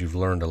 years, you've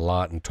learned a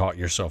lot and taught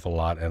yourself a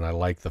lot. And I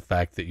like the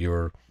fact that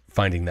you're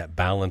finding that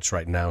balance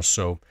right now.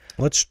 So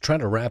let's try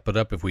to wrap it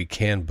up if we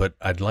can, but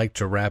I'd like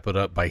to wrap it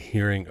up by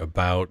hearing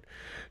about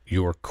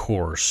your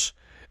course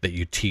that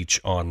you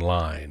teach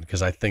online,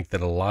 because I think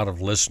that a lot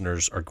of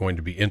listeners are going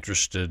to be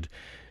interested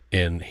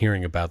in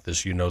hearing about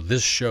this.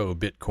 This show,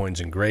 Bitcoins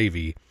and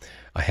Gravy,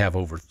 I have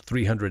over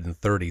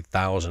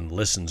 330,000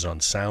 listens on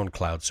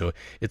SoundCloud. So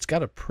it's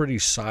got a pretty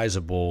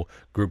sizable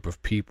group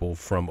of people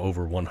from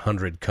over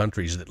 100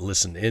 countries that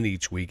listen in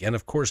each week. And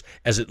of course,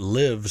 as it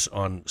lives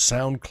on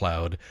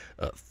SoundCloud,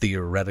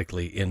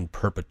 theoretically in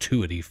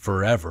perpetuity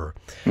forever,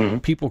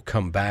 people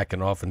come back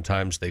and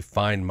oftentimes they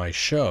find my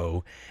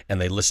show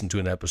and they listen to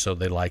an episode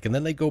they like, and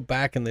then they go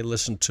back and they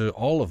listen to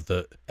all of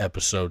the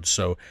episodes.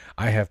 So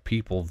I have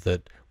people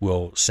that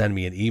will send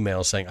me an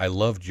email saying, I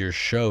loved your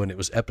show, and it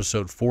was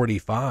episode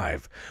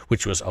 45,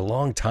 which was a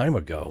long time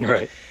ago.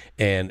 Right.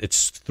 And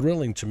it's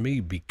thrilling to me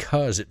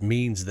because it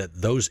means that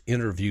those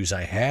interviews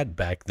I had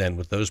back then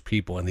with those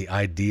people and the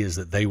ideas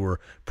that they were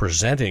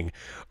presenting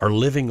are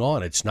living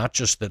on. It's not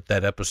just that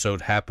that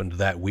episode happened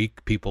that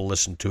week, people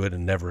listened to it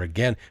and never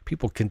again.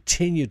 People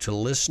continue to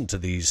listen to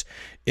these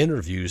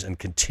interviews and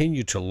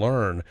continue to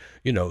learn,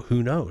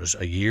 who knows,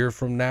 a year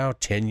from now,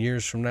 10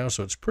 years from now.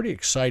 So it's pretty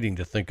exciting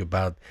to think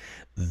about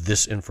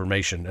this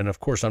information. And of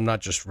course, I'm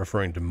not just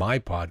referring to my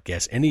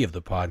podcast, any of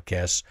the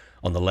podcasts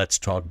on the Let's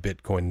Talk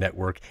Bitcoin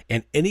network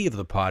and any of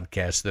the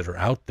podcasts that are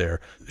out there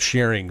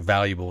sharing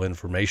valuable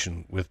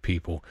information with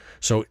people.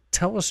 So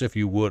tell us, if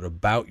you would,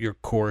 about your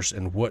course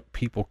and what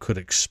people could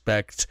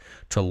expect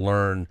to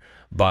learn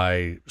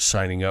by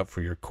signing up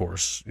for your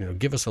course.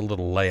 Give us a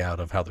little layout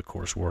of how the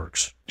course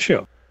works.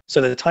 Sure. So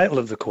the title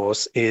of the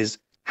course is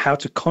How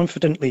to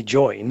Confidently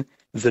Join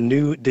the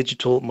New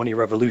Digital Money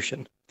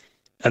Revolution.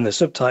 And the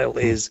subtitle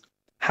is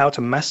How to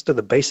Master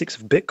the Basics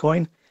of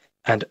Bitcoin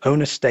and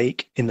Own a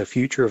Stake in the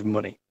Future of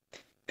Money,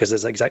 because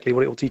that's exactly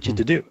what it will teach you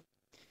to do.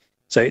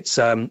 So it's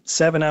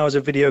 7 hours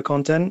of video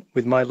content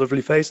with my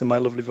lovely face and my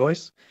lovely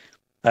voice,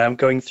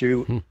 going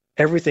through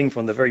everything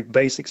from the very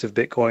basics of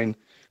Bitcoin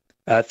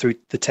through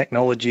the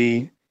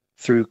technology,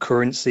 through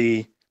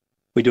currency.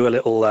 We do a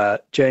little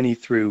journey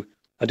through,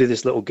 I do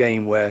this little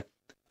game where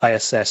I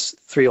assess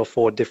 3 or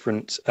 4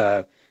 different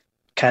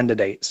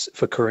candidates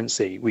for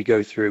currency. We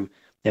go through,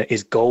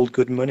 is gold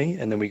good money?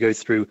 And then we go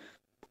through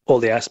all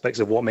the aspects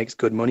of what makes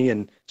good money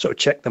and sort of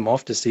check them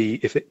off to see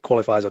if it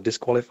qualifies or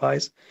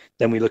disqualifies.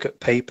 Then we look at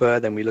paper,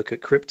 then we look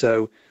at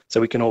crypto,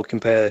 so we can all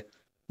compare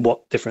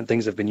what different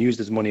things have been used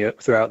as money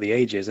throughout the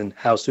ages and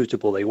how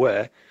suitable they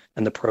were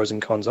and the pros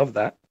and cons of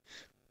that.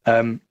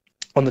 On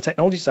the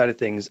technology side of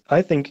things,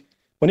 I think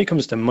when it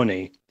comes to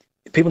money,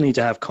 people need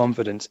to have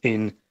confidence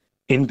in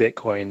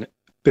Bitcoin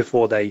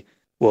before they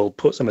will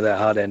put some of their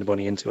hard-earned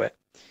money into it.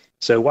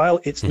 So while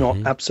it's not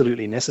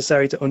absolutely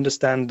necessary to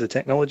understand the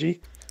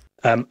technology,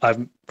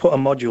 I've put a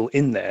module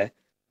in there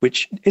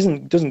which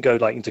doesn't go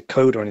like into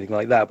code or anything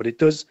like that, but it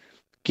does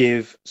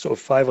give sort of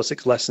 5 or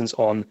 6 lessons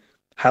on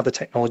how the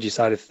technology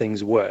side of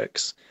things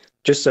works,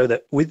 just so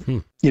that with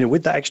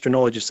that extra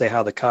knowledge of, say,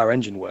 how the car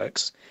engine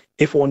works,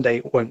 if one day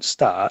it won't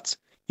start,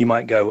 you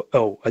might go,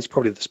 oh, it's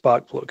probably the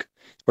spark plug.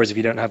 Whereas if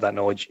you don't have that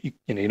knowledge, you're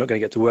not going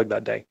to get to work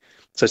that day.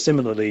 So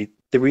similarly,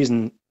 the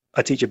reason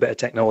I teach a bit of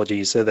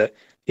technology so that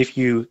if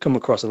you come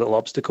across a little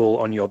obstacle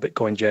on your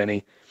Bitcoin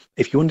journey,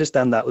 if you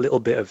understand that little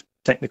bit of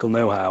technical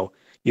know-how,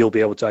 you'll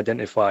be able to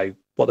identify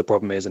what the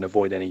problem is and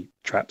avoid any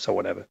traps or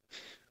whatever.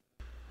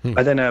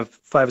 I then have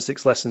 5 or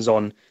 6 lessons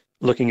on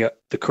looking at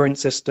the current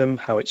system,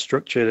 how it's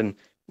structured, and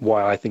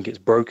why I think it's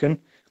broken.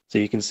 So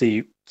you can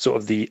see sort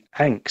of the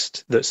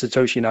angst that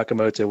Satoshi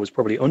Nakamoto was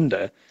probably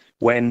under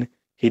when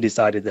he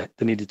decided that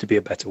there needed to be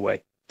a better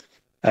way.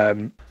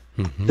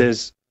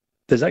 There's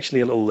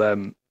actually a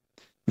little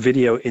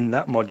video in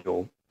that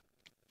module.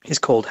 It's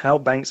called How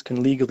Banks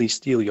Can Legally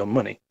Steal Your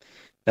Money.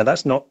 Now,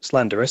 that's not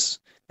slanderous.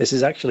 This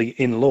is actually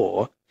in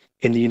law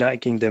in the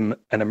United Kingdom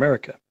and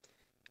America.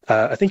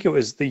 I think it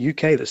was the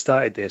UK that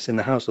started this in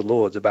the House of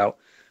Lords about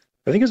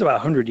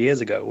 100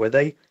 years ago, where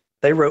they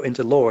wrote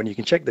into law, and you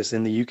can check this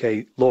in the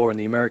UK law and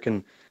the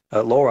American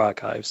law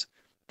archives,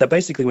 that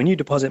basically when you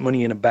deposit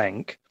money in a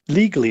bank,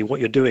 legally what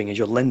you're doing is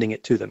you're lending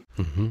it to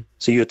them.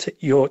 So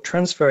you're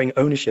transferring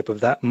ownership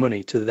of that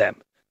money to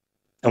them.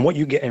 And what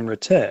you get in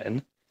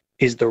return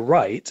is the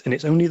right, and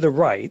it's only the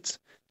right,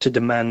 to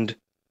demand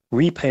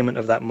repayment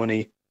of that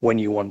money when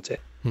you want it.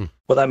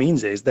 What that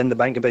means is then the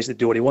bank can basically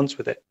do what he wants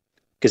with it.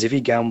 Because if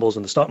he gambles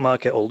on the stock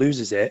market or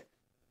loses it,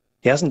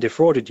 he hasn't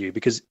defrauded you,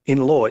 because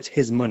in law it's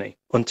his money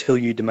until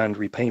you demand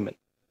repayment.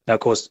 Now, of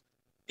course,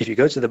 if you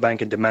go to the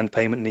bank and demand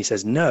payment and he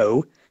says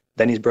no,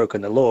 then he's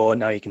broken the law, and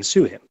now you can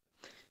sue him.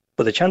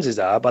 But the chances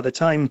are, by the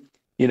time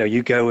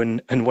you go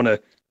and want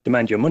to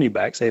demand your money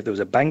back, say if there was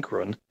a bank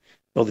run,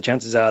 well, the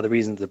chances are the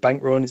reason the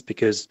bank run is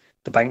because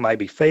the bank might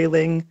be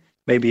failing,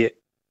 maybe it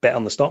bet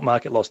on the stock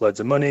market, lost loads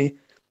of money,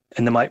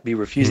 and they might be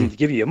refusing to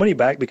give you your money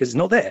back because it's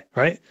not there,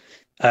 right?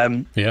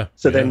 Then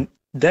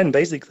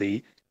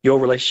basically your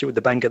relationship with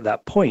the bank at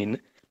that point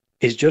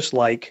is just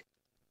like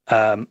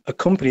a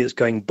company that's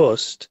going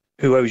bust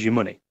who owes you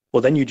money.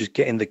 Well, then you just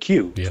get in the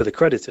queue for the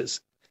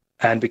creditors.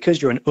 And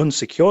because you're an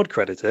unsecured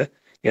creditor,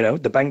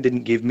 the bank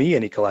didn't give me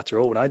any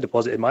collateral when I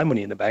deposited my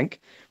money in the bank.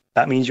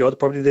 That means you're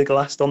probably the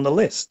last on the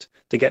list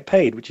to get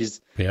paid, which means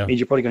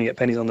you're probably going to get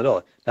pennies on the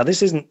dollar. Now,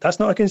 that's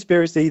not a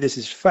conspiracy. This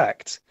is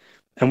fact.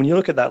 And when you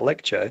look at that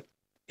lecture,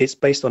 it's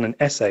based on an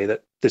essay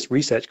that this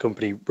research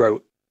company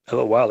wrote a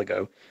little while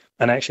ago,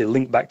 and actually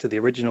linked back to the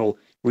original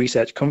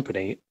research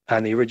company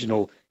and the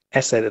original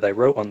essay that they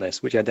wrote on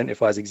this, which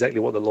identifies exactly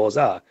what the laws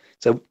are.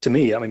 So to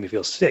me, that made me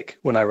feel sick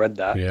when I read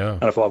that. Yeah.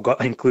 And I thought, I've got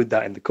to include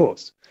that in the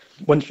course.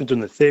 Once you've done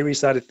the theory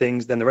side of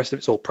things, then the rest of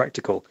it's all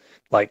practical,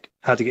 like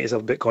how to get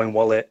yourself a Bitcoin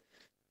wallet,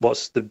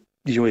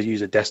 you always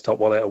use a desktop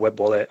wallet, a web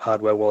wallet,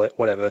 hardware wallet,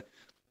 whatever.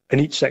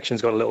 And each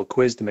section's got a little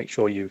quiz to make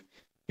sure you're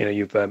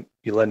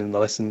learning the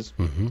lessons.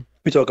 Mm-hmm.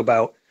 We talk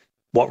about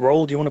what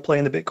role do you want to play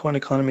in the Bitcoin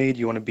economy? Do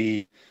you want to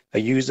be a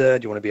user?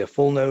 Do you want to be a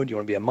full node? Do you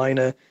want to be a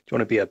miner? Do you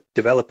want to be a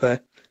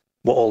developer?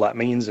 What all that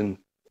means, and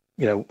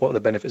what are the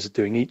benefits of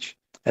doing each.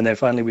 And then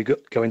finally we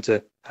go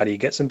into how do you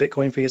get some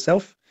Bitcoin for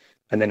yourself,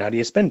 and then how do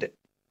you spend it,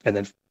 and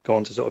then go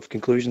on to sort of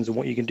conclusions and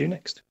what you can do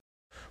next.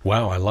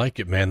 Wow, I like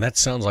it, man. That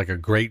sounds like a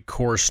great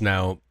course.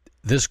 Now,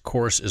 this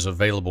course is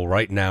available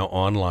right now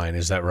online,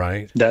 is that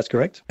right? That's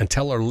correct. And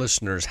tell our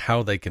listeners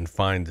how they can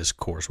find this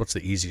course. What's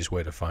the easiest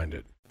way to find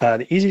it?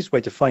 The easiest way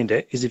to find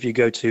it is if you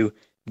go to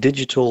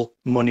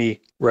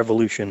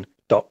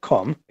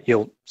digitalmoneyrevolution.com.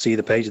 You'll see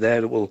the page there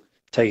that will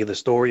tell you the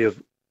story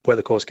of where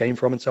the course came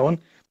from and so on.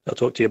 They'll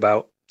talk to you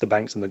about the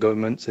banks and the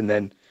governments, and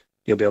then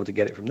you'll be able to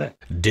get it from there.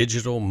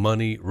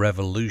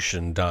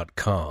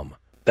 Digitalmoneyrevolution.com.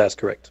 That's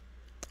correct.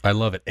 I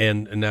love it.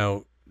 And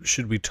now,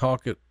 should we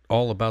talk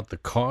all about the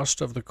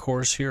cost of the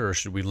course here, or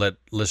should we let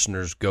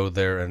listeners go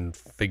there and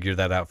figure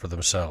that out for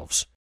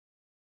themselves?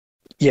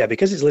 Yeah,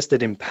 because it's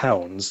listed in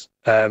pounds,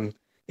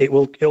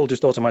 it'll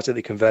just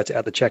automatically convert it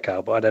at the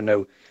checkout. But I don't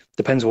know,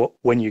 depends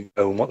when you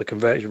go and what the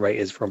conversion rate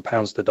is from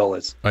pounds to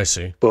dollars. I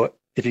see. But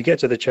if you get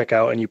to the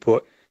checkout and you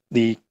put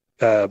the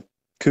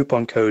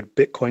coupon code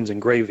Bitcoins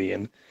and Gravy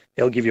in,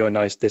 it'll give you a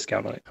nice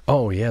discount on it.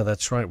 Oh, yeah,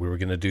 that's right. We were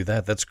going to do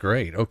that. That's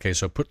great. Okay,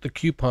 so put the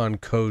coupon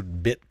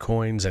code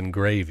Bitcoins and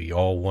Gravy,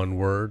 all one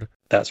word.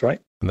 That's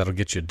right. And that'll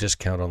get you a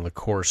discount on the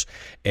course.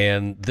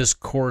 And this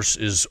course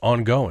is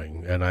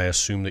ongoing, and I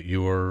assume that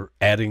you are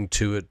adding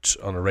to it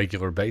on a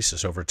regular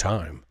basis over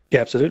time. Yeah,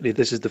 absolutely.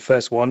 This is the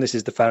first one. This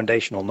is the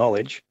foundational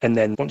knowledge. And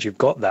then once you've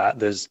got that,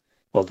 the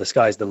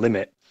sky's the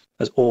limit.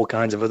 There's all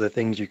kinds of other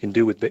things you can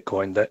do with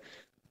Bitcoin that,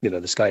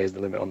 the sky is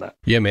the limit on that.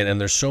 Yeah, man, and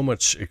there's so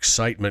much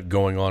excitement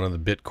going on in the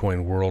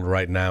Bitcoin world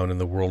right now and in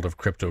the world of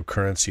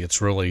cryptocurrency.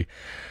 It's really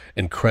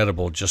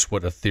incredible just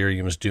what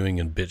Ethereum is doing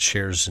in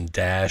BitShares and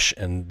Dash,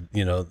 and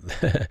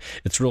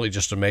it's really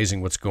just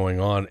amazing what's going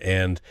on.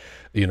 And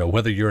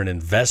whether you're an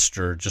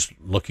investor just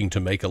looking to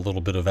make a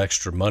little bit of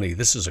extra money,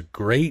 this is a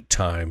great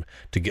time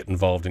to get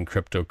involved in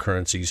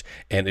cryptocurrencies.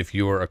 And if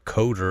you're a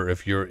coder,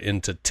 if you're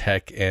into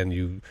tech and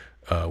you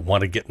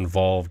want to get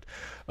involved,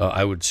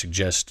 I would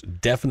suggest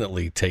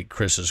definitely take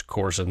Chris's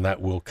course, and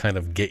that will kind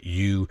of get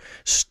you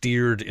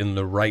steered in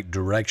the right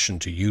direction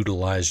to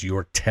utilize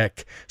your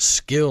tech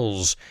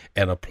skills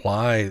and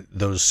apply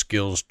those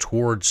skills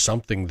towards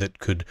something that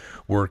could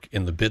work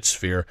in the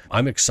BitSphere.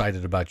 I'm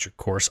excited about your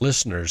course.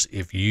 Listeners,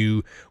 if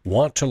you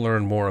want to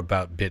learn more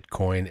about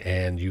Bitcoin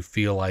and you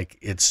feel like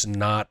it's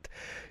not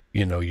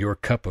your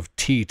cup of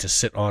tea to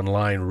sit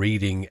online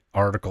reading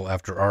article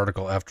after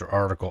article after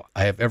article,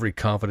 I have every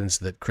confidence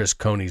that Chris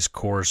Coney's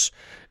course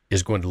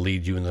is going to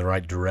lead you in the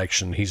right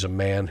direction. He's a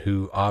man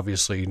who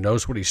obviously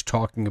knows what he's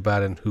talking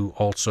about and who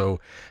also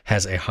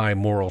has a high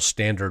moral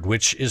standard,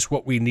 which is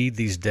what we need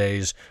these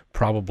days,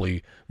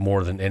 probably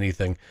more than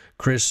anything.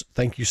 Chris,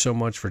 thank you so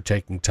much for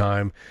taking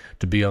time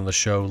to be on the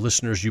show.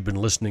 Listeners, you've been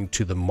listening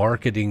to The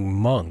Marketing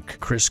Monk,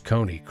 Chris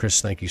Coney. Chris,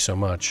 thank you so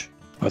much.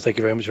 Well, thank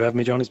you very much for having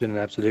me, John. It's been an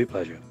absolute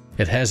pleasure.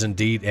 It has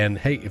indeed. And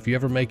hey, if you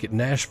ever make it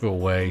Nashville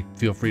way,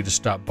 feel free to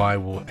stop by.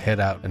 We'll head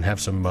out and have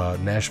some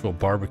Nashville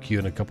barbecue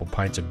and a couple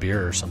pints of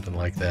beer or something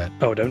like that.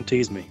 Oh, don't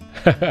tease me.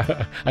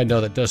 I know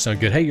that does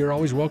sound good. Hey, you're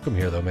always welcome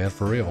here, though, man,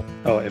 for real.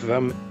 Oh, if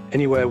I'm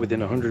anywhere within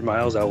 100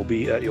 miles, I will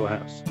be at your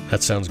house.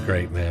 That sounds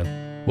great,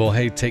 man. Well,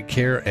 hey, take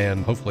care,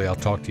 and hopefully I'll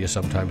talk to you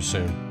sometime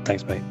soon.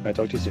 Thanks, mate. I'll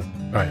talk to you soon.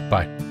 All right,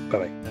 bye.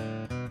 Bye-bye.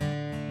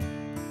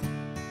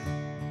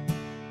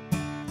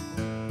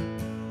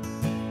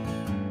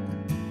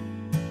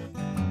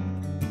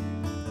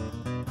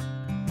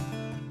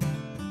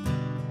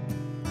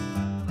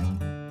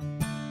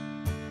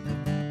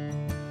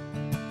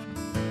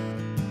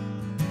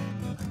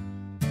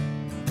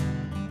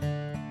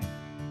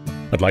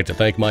 I'd like to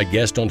thank my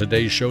guest on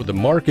today's show, the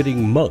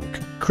Marketing Monk,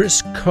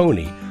 Chris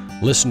Coney.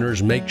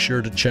 Listeners, make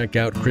sure to check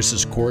out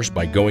Chris's course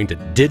by going to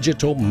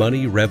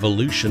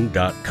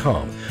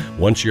digitalmoneyrevolution.com.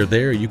 Once you're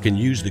there, you can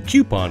use the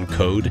coupon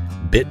code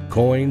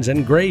Bitcoins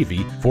and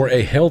Gravy for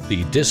a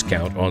healthy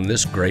discount on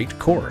this great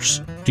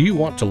course. Do you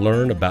want to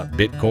learn about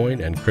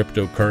Bitcoin and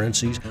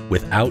cryptocurrencies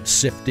without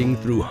sifting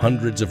through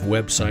hundreds of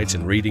websites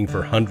and reading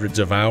for hundreds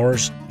of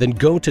hours? Then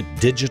go to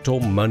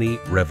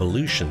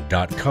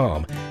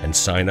digitalmoneyrevolution.com and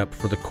sign up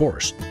for the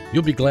course.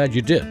 You'll be glad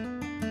you did.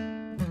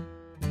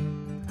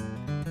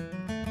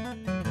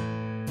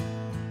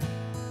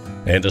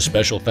 And a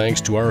special thanks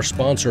to our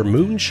sponsor,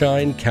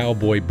 Moonshine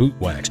Cowboy Boot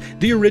Wax,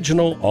 the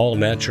original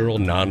all-natural,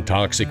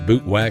 non-toxic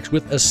boot wax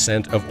with a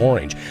scent of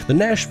orange. The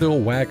Nashville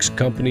Wax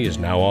Company is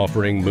now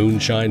offering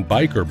Moonshine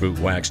Biker Boot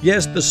Wax.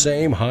 Yes, the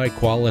same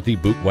high-quality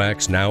boot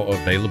wax now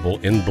available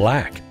in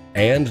black.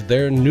 And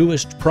their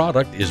newest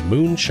product is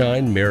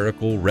Moonshine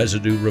Miracle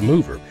Residue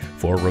Remover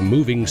for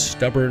removing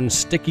stubborn,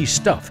 sticky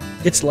stuff.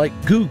 It's like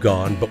Goo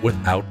Gone, but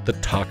without the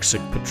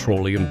toxic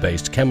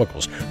petroleum-based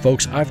chemicals.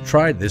 Folks, I've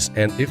tried this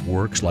and it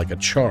works like a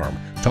charm.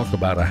 Talk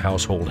about a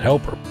household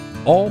helper.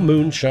 All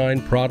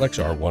Moonshine products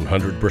are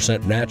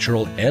 100%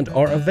 natural and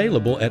are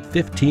available at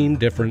 15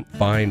 different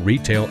fine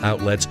retail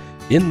outlets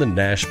in the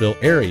Nashville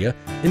area,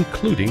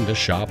 including the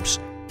shops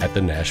at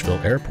the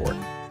Nashville airport.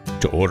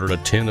 To order a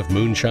tin of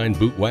Moonshine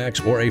Boot Wax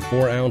or a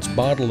 4-ounce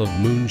bottle of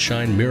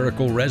Moonshine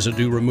Miracle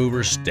Residue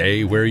Remover,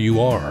 stay where you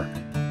are.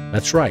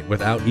 That's right,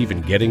 without even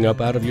getting up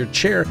out of your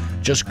chair,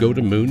 just go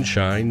to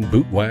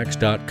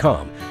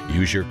moonshinebootwax.com.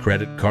 Use your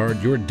credit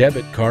card, your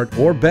debit card,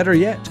 or better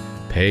yet,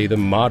 pay the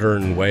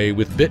modern way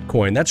with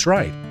Bitcoin. That's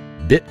right,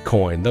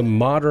 Bitcoin, the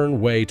modern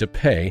way to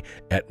pay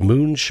at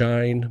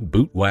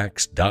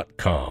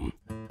moonshinebootwax.com.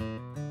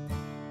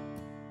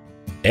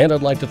 And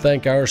I'd like to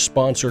thank our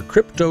sponsor,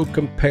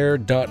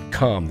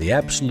 CryptoCompare.com, the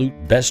absolute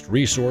best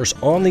resource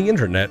on the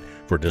internet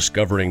for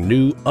discovering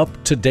new,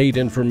 up-to-date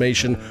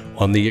information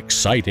on the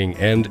exciting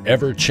and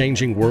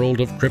ever-changing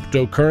world of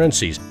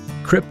cryptocurrencies.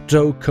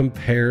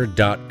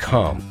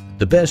 CryptoCompare.com,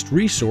 the best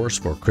resource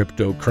for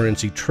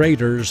cryptocurrency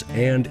traders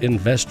and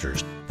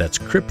investors. That's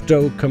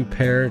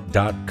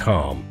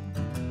CryptoCompare.com.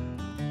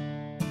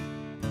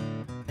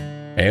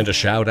 And a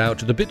shout out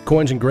to the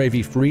Bitcoins and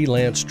Gravy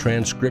freelance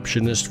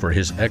transcriptionist for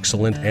his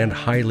excellent and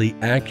highly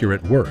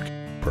accurate work.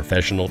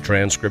 Professional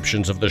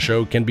transcriptions of the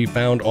show can be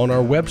found on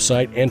our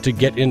website, and to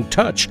get in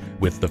touch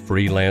with the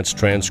freelance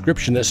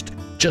transcriptionist,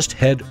 just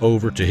head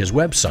over to his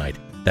website.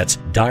 That's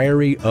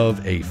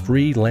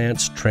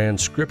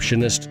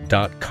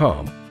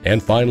diaryofafreelancetranscriptionist.com.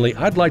 And finally,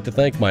 I'd like to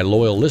thank my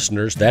loyal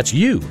listeners, that's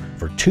you,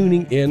 for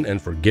tuning in and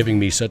for giving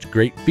me such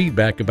great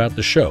feedback about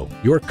the show.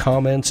 Your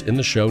comments in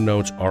the show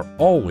notes are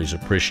always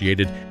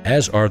appreciated,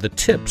 as are the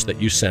tips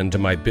that you send to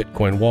my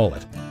Bitcoin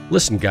wallet.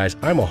 Listen, guys,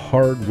 I'm a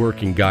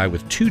hard-working guy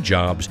with 2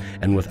 jobs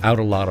and without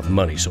a lot of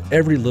money, so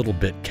every little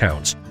bit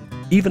counts.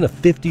 Even a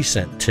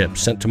 50-cent tip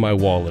sent to my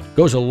wallet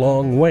goes a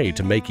long way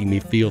to making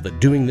me feel that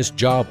doing this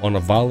job on a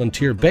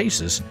volunteer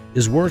basis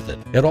is worth it.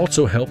 It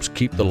also helps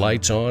keep the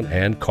lights on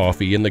and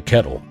coffee in the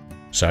kettle.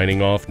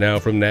 Signing off now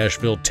from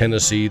Nashville,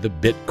 Tennessee, the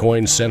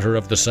Bitcoin center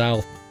of the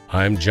South,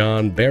 I'm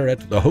John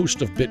Barrett, the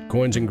host of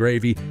Bitcoins and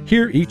Gravy,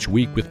 here each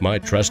week with my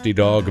trusty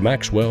dog,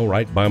 Maxwell,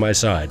 right by my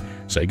side.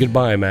 Say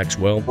goodbye,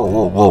 Maxwell.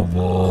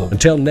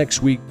 Until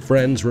next week,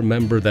 friends,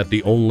 remember that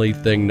the only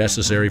thing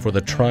necessary for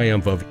the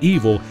triumph of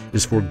evil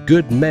is for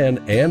good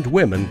men and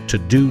women to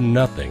do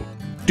nothing.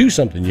 Do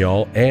something,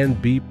 y'all, and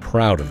be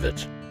proud of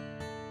it.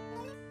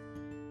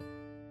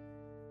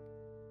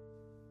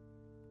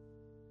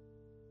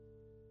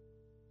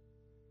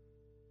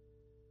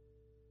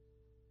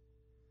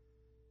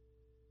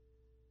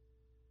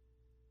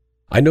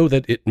 I know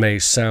that it may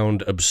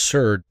sound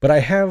absurd, but I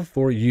have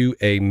for you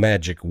a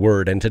magic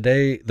word, and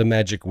today the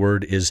magic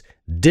word is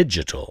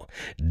digital.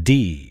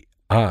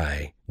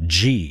 D-I-G-I-T-A-L.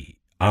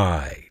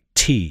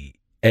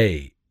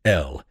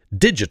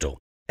 Digital.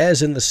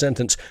 As in the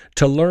sentence,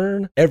 to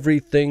learn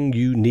everything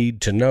you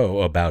need to know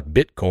about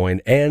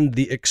Bitcoin and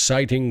the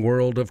exciting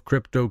world of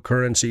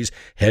cryptocurrencies,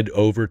 head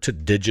over to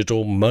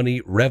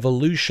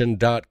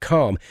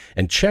digitalmoneyrevolution.com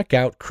and check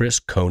out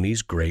Chris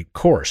Coney's great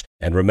course.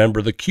 And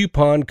remember, the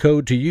coupon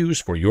code to use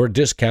for your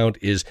discount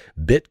is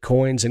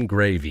Bitcoins and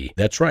Gravy.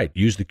 That's right,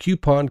 use the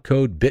coupon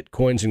code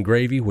Bitcoins and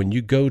Gravy when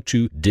you go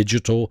to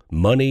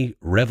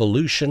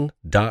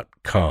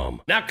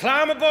digitalmoneyrevolution.com. Now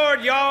climb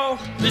aboard, y'all.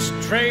 This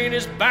train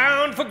is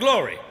bound for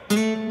glory.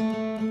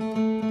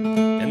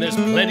 And there's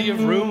plenty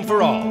of room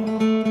for all.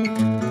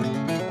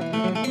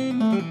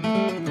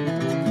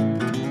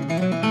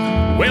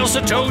 Well,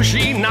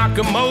 Satoshi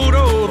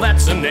Nakamoto,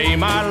 that's a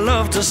name I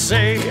love to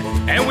say.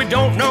 And we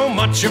don't know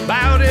much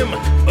about him,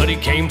 but he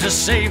came to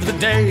save the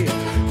day.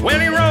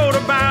 When he wrote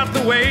about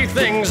the way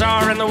things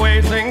are and the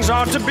way things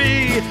ought to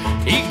be,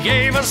 he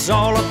gave us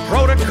all a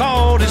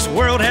protocol this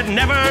world had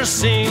never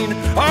seen.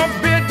 Oh,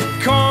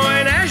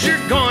 Bitcoin, as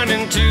you're going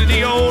into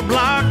the old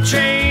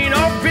blockchain.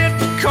 Oh,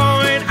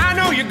 Bitcoin, I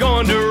know you're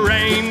going to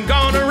reign,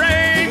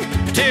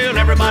 till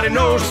everybody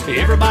knows,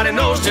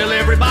 till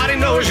everybody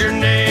knows your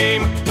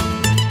name.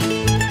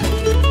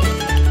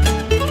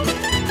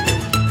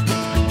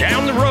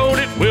 Down the road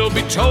it will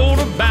be told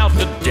about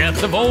the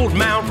death of old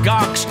Mt.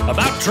 Gox,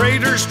 about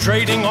traders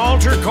trading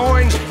altar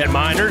coins and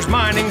miners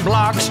mining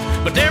blocks.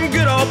 But them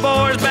good old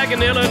boys back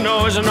in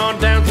Illinois and on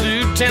down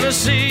through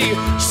Tennessee,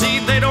 see,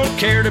 they don't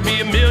care to be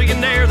a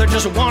millionaire, they're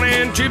just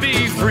wanting to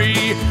be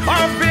free.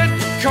 Oh,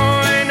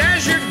 Bitcoin,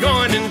 as you're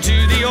going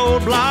into the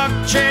old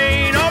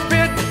blockchain. Oh,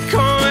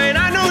 Bitcoin,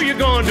 I know you're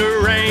going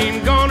to reign,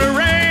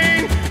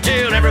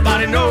 till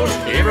everybody knows,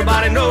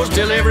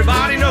 till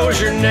everybody knows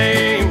your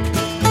name.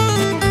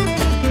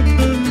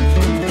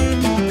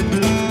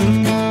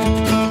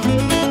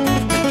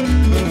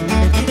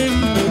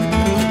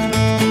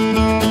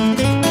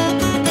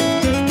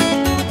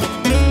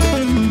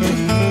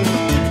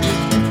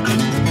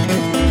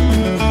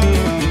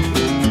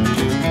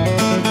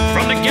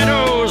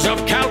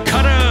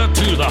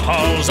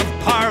 of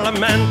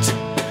Parliament,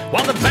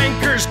 while the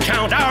bankers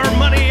count our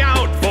money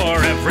out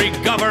for every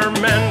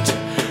government.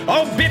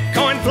 Oh,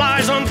 Bitcoin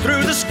flies on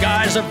through the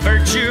skies of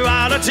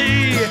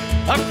virtuality,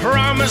 a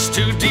promise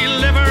to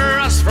deliver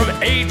us from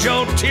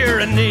age-old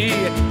tyranny.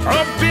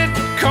 Oh,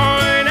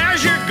 Bitcoin,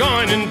 as you're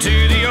going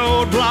into the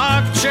old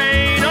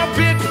blockchain. Oh,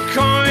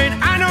 Bitcoin,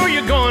 I know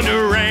you're going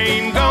to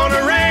reign,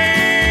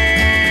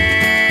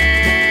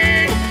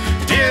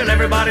 till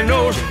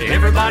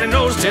everybody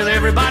knows, till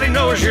everybody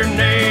knows your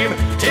name.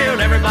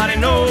 Till everybody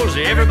knows,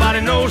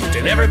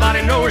 till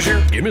everybody knows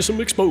your. Give me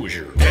some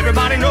exposure.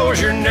 Everybody knows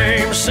your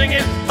name. Sing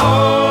it.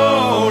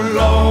 Oh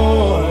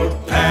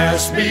Lord,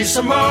 pass me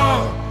some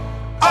more.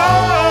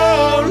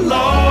 Oh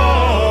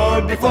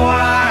Lord, before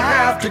I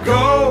have to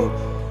go.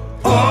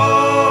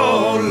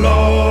 Oh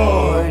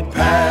Lord,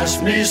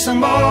 pass me some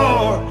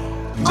more.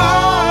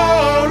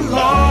 Oh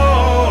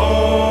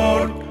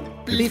Lord,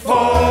 before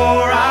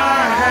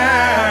I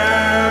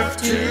have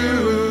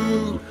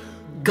to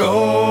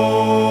go.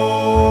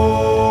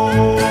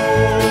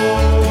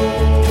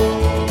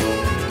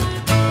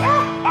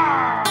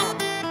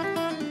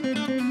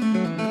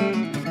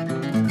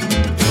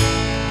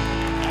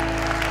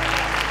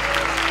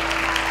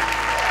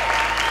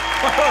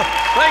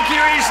 Thank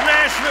you, East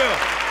Nashville.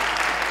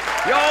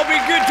 Y'all be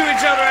good to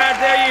each other out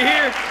there, you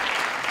hear?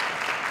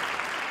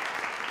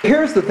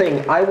 Here's the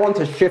thing, I want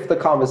to shift the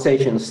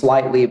conversation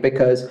slightly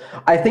because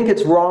I think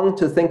it's wrong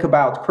to think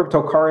about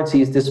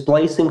cryptocurrencies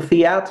displacing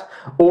fiat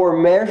or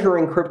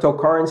measuring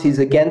cryptocurrencies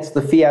against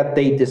the fiat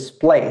they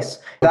displace.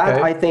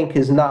 That, I think,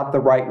 is not the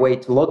right way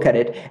to look at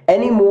it,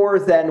 any more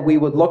than we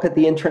would look at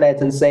the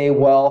internet and say,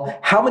 well,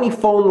 how many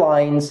phone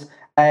lines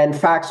and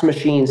fax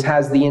machines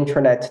has the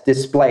internet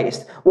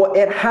displaced? Well,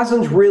 it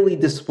hasn't really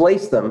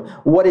displaced them.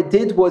 What it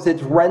did was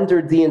it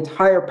rendered the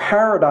entire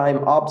paradigm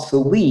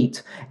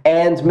obsolete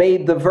and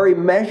made the very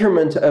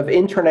measurement of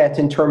internet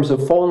in terms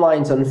of phone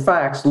lines and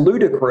fax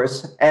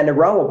ludicrous and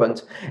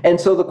irrelevant.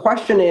 And so the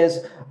question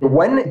is,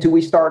 when do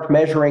we start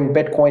measuring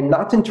Bitcoin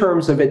not in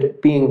terms of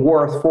it being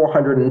worth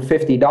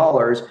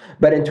 $450,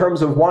 but in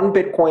terms of one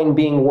Bitcoin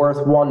being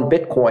worth one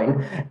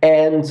Bitcoin,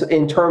 and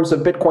in terms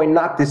of Bitcoin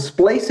not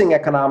displacing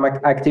economic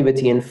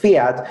activity in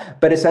fiat,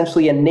 but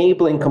essentially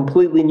enabling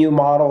completely new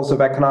models of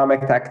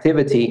economic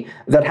activity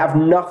that have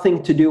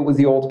nothing to do with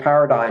the old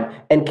paradigm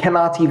and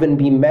cannot even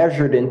be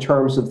measured in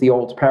terms of the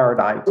old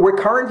paradigm. We're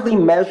currently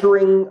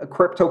measuring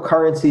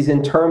cryptocurrencies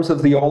in terms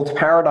of the old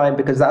paradigm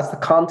because that's the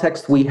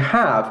context we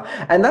have.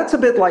 And that's a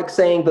bit like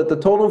saying that the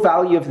total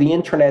value of the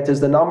internet is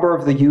the number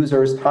of the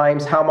users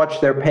times how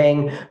much they're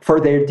paying for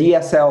their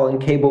DSL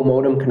and cable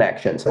modem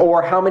connections,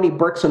 or how many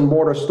bricks and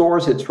mortar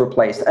stores it's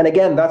replaced. And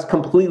again, that's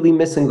completely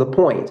missing the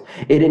point.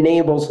 It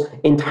enables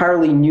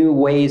entirely new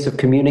ways of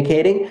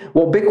communicating.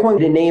 Well,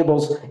 Bitcoin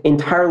enables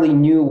entirely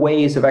new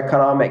ways of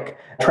economic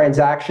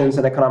transactions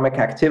and economic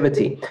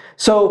activity.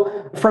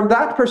 So from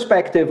that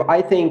perspective,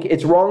 I think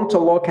it's wrong to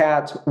look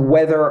at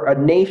whether a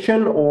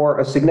nation or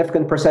a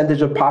significant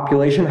percentage of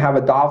population have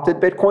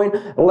adopted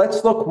Bitcoin.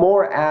 Let's look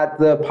more at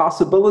the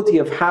possibility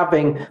of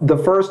having the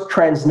first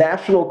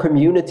transnational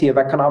community of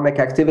economic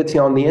activity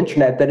on the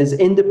internet that is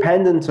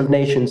independent of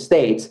nation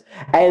states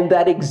and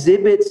that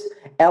exhibits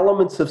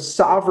elements of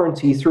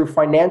sovereignty through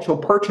financial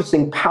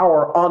purchasing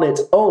power on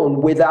its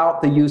own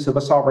without the use of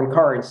a sovereign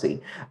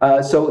currency.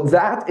 So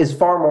that is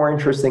far more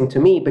interesting to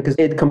me because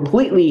it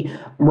completely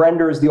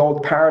renders the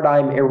old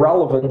paradigm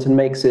irrelevant and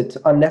makes it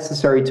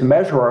unnecessary to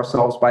measure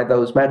ourselves by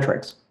those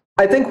metrics.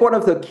 I think one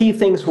of the key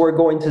things we're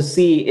going to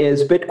see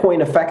is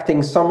Bitcoin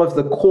affecting some of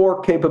the core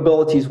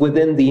capabilities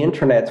within the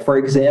internet. For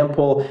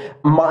example,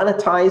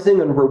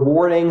 monetizing and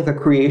rewarding the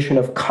creation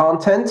of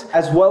content,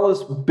 as well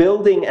as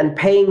building and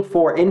paying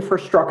for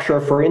infrastructure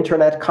for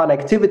internet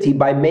connectivity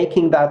by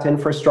making that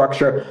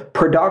infrastructure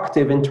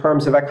productive in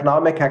terms of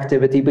economic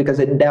activity because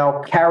it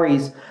now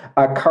carries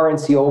a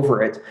currency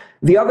over it.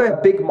 The other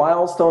big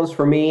milestones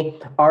for me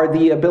are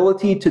the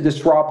ability to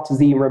disrupt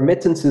the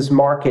remittances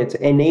market,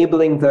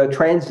 enabling the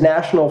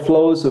transnational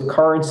flows of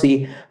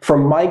currency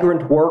from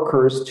migrant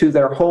workers to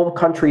their home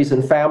countries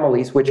and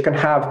families, which can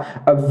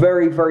have a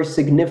very, very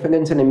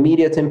significant and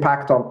immediate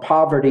impact on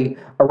poverty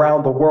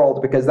around the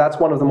world, because that's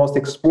one of the most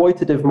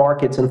exploitative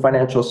markets in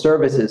financial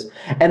services.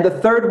 And the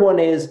third one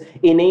is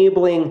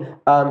enabling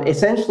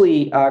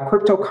essentially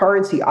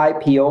cryptocurrency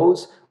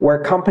IPOs, where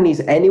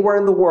companies anywhere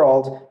in the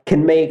world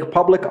can make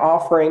public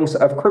offerings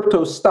of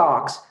crypto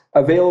stocks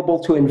available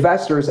to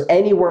investors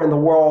anywhere in the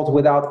world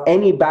without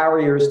any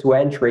barriers to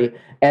entry,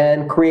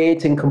 and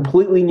creating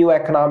completely new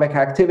economic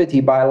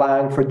activity by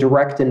allowing for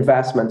direct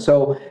investment.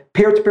 So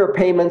peer-to-peer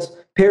payments,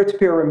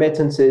 peer-to-peer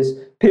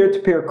remittances,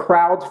 peer-to-peer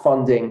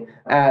crowdfunding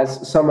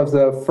as some of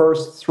the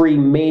first three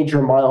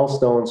major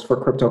milestones for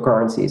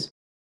cryptocurrencies.